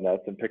these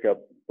subnets and pick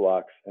up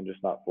blocks and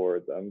just not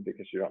forward them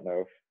because you don't know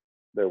if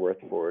they're worth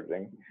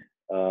forwarding.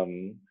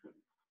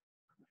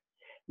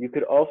 You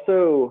could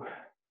also,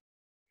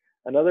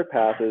 another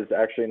path is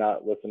actually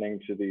not listening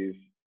to these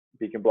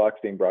beacon blocks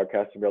being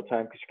broadcast in real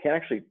time because you can't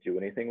actually do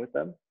anything with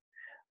them.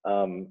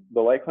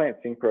 The light client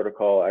sync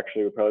protocol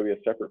actually would probably be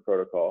a separate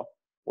protocol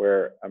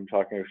where I'm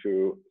talking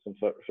to some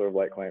sort of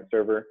light client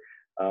server.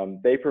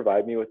 They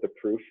provide me with the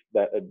proof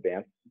that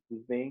advances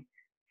me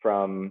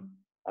from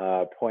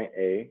point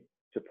A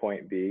to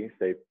point B,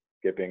 say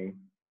skipping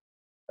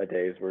a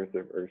day's worth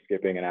of, or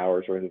skipping an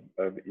hour's worth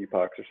of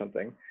epochs or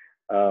something.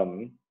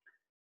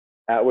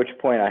 At which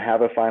point I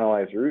have a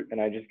finalized route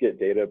and I just get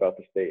data about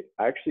the state.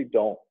 I actually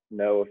don't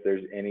know if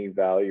there's any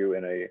value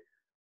in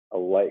a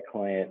light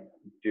client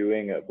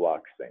doing a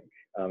block sync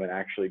and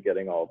actually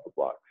getting all of the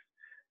blocks.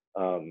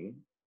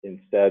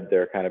 Instead,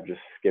 they're kind of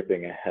just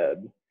skipping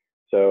ahead.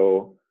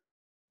 So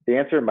the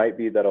answer might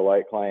be that a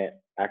light client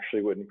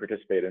actually wouldn't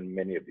participate in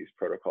many of these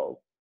protocols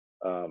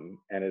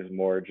and is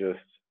more just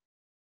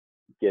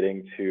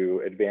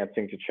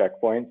advancing to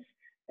checkpoints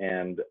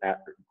and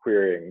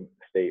querying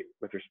state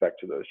with respect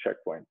to those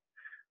checkpoints.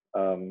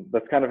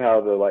 That's kind of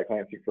how the light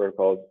client sync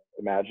protocol is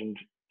imagined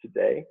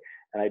today.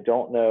 And I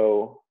don't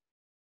know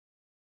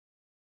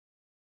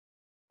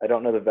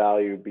the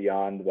value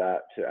beyond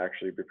that to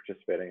actually be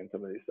participating in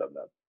some of these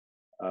subnets.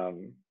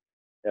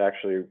 It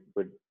actually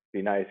would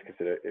be nice because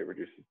it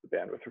reduces the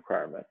bandwidth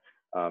requirement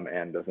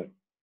and doesn't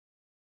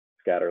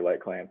scatter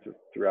light clients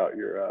throughout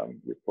your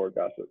core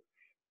gossip,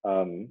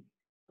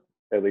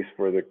 at least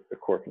for the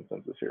core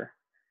consensus here.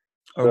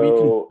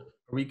 Are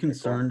we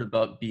concerned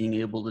about being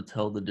able to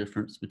tell the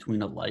difference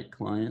between a light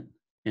client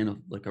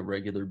and like a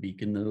regular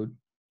beacon node?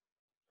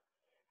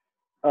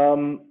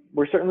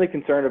 We're certainly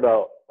concerned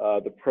about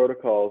the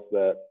protocols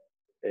that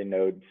a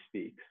node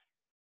speaks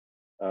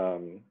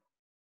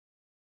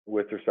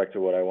with respect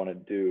to what I want to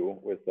do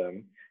with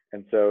them.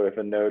 And so if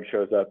a node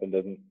shows up and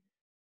doesn't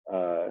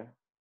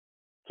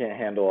can't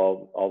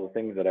handle all the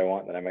things that I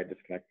want, then I might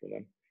disconnect from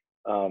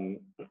them.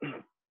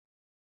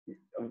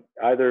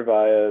 Either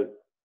via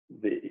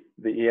the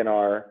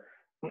ENR,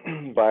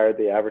 via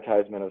the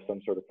advertisement of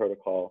some sort of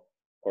protocol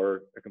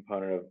or a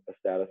component of a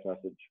status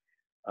message,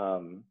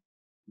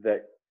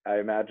 that I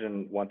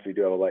imagine once we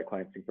do have a light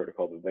client sync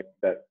protocol,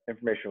 that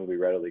information will be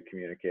readily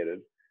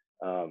communicated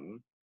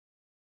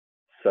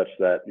such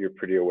that you're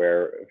pretty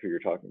aware of who you're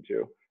talking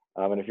to.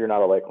 And if you're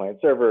not a light client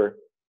server,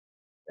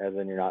 and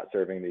then you're not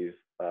serving these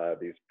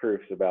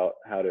proofs about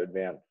how to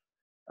advance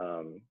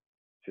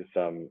to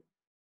some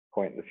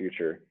point in the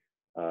future,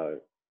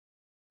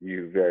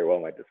 you very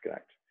well might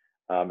disconnect.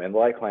 And the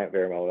light client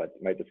very well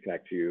might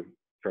disconnect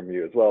from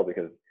you as well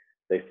because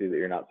they see that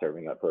you're not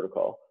serving that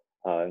protocol,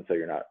 and so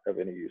you're not of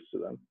any use to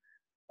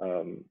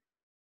them.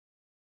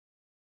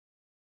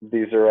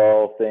 These are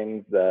all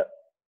things that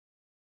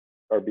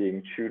are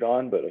being chewed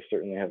on, but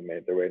certainly haven't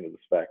made their way into the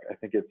spec. I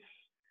think it's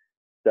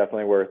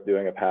definitely worth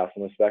doing a pass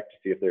on the spec to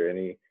see if there are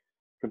any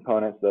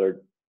components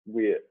that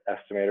we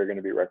estimate are going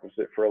to be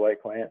requisite for a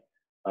light client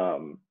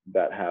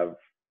that have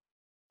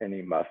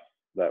any musts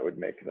that would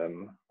make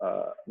them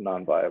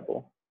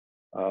non-viable.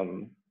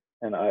 And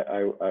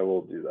I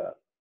will do that.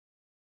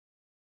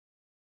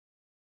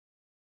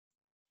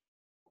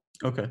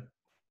 Okay.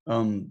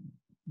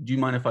 Do you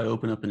mind if I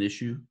open up an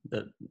issue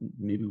that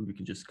maybe we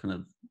could just kind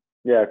of...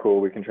 Yeah, cool.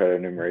 We can try to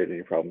enumerate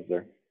any problems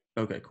there.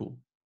 Okay, cool.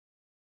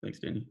 Thanks,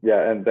 Danny.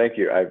 Yeah, and thank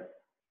you.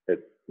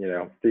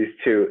 These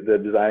two, the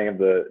designing of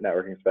the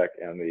networking spec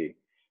and the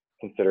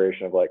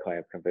consideration of light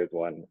clients come phase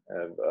one,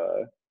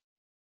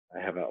 I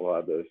haven't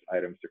allowed those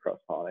items to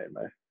cross-pollinate in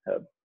my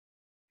head.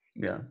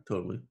 Yeah,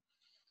 totally.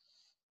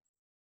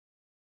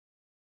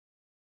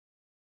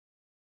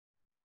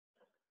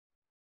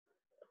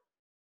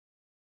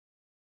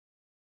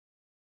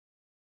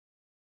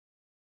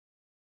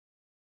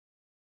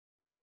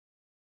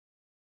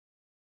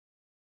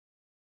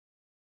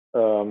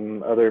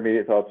 Other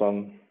immediate thoughts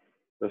on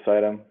this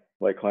item,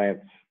 light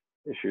clients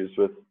issues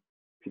with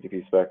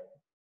PTP spec?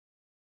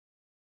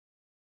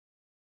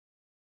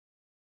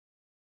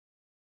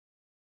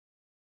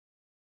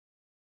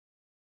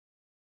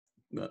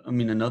 I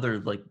mean,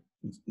 another like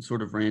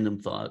sort of random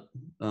thought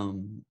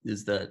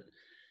is that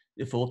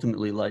if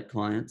ultimately light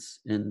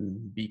clients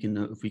and beacon,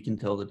 if we can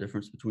tell the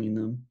difference between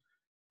them,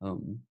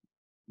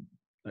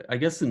 I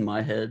guess in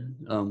my head,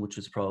 which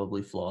is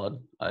probably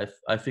flawed,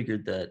 I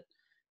figured that,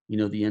 you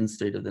know, the end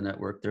state of the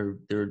network, there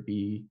would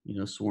be, you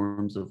know,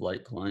 swarms of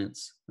light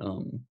clients,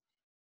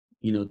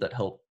 you know, that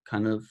help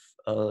kind of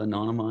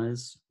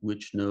anonymize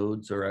which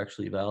nodes are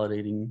actually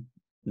validating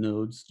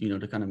nodes, you know,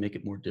 to kind of make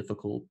it more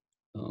difficult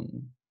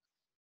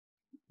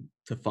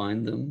to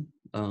find them.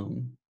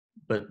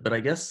 But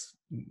I guess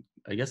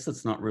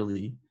that's not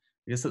really,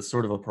 I guess that's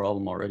sort of a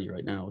problem already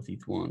right now with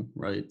Eth1,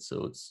 right?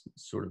 So it's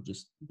sort of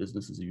just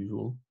business as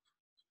usual.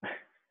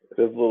 It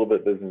is a little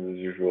bit business as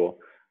usual.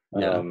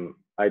 Yeah.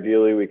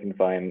 Ideally, we can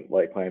find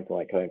light clients and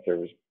light client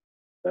servers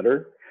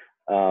better,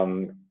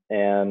 and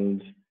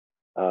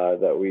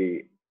that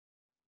we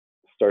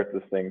start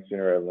this thing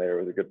sooner rather than later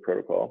with a good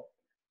protocol.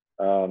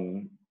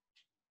 In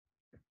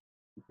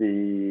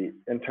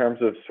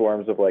terms of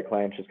swarms of light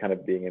clients just kind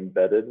of being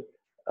embedded,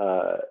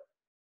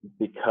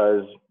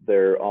 because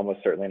they're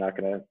almost certainly not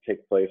going to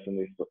take place in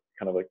these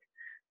kind of like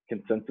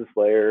consensus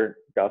layer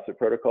gossip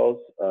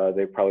protocols,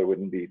 they probably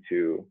wouldn't be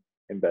too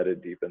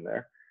embedded deep in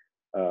there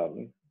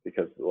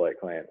because of the light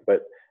client.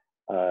 But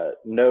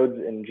nodes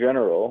in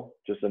general,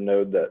 just a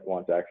node that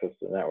wants access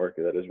to the network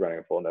that is running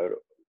a full node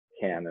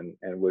can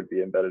and would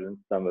be embedded in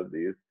some of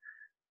these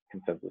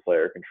consensus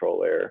layer, control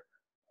layer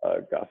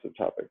gossip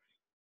topics.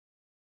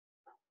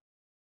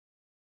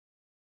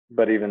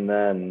 But even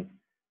then,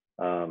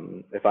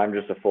 if I'm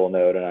just a full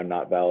node and I'm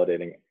not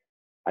validating,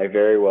 I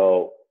very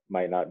well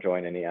might not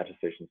join any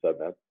attestation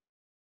subnets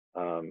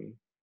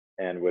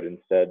and would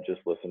instead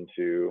just listen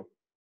to,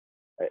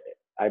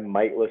 I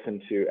might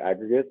listen to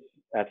aggregates,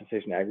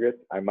 attestation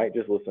aggregates. I might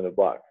just listen to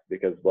blocks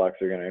because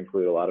blocks are going to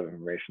include a lot of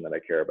information that I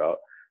care about.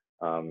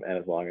 And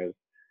as long as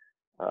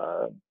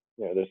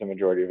you know, there's a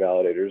majority of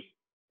validators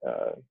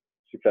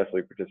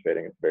successfully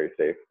participating, it's very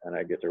safe and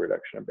I get a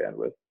reduction of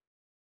bandwidth.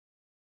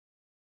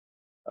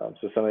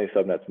 So some of these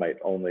subnets might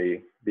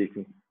only be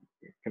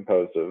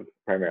composed of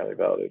primarily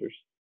validators.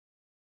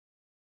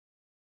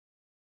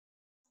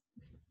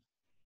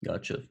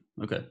 Gotcha.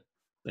 Okay.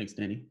 Thanks,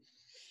 Danny.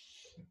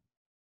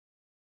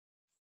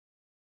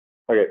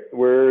 Okay,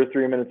 we're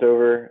 3 minutes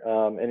over.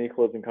 Any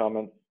closing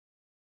comments?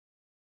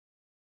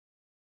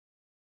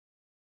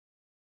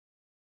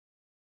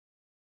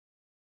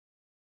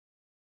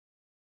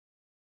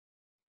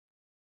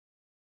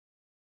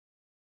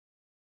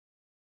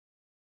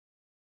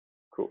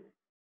 Cool.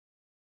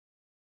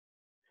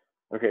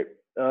 Okay,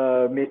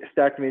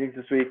 stacked meetings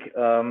this week.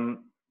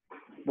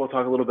 We'll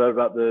talk a little bit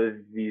about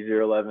the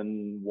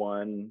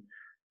V011.1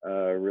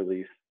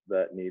 release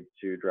that needs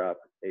to drop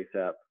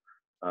ASAP.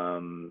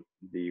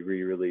 The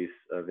re-release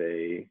of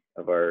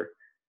our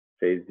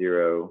phase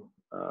 0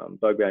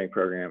 bug bounty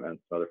program and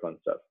some other fun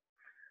stuff.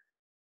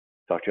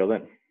 Talk to y'all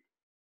then.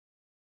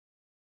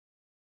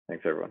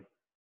 Thanks, everyone.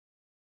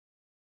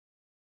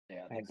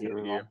 Yeah, Thank thanks you.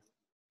 everyone.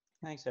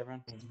 Thanks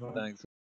everyone. Thanks.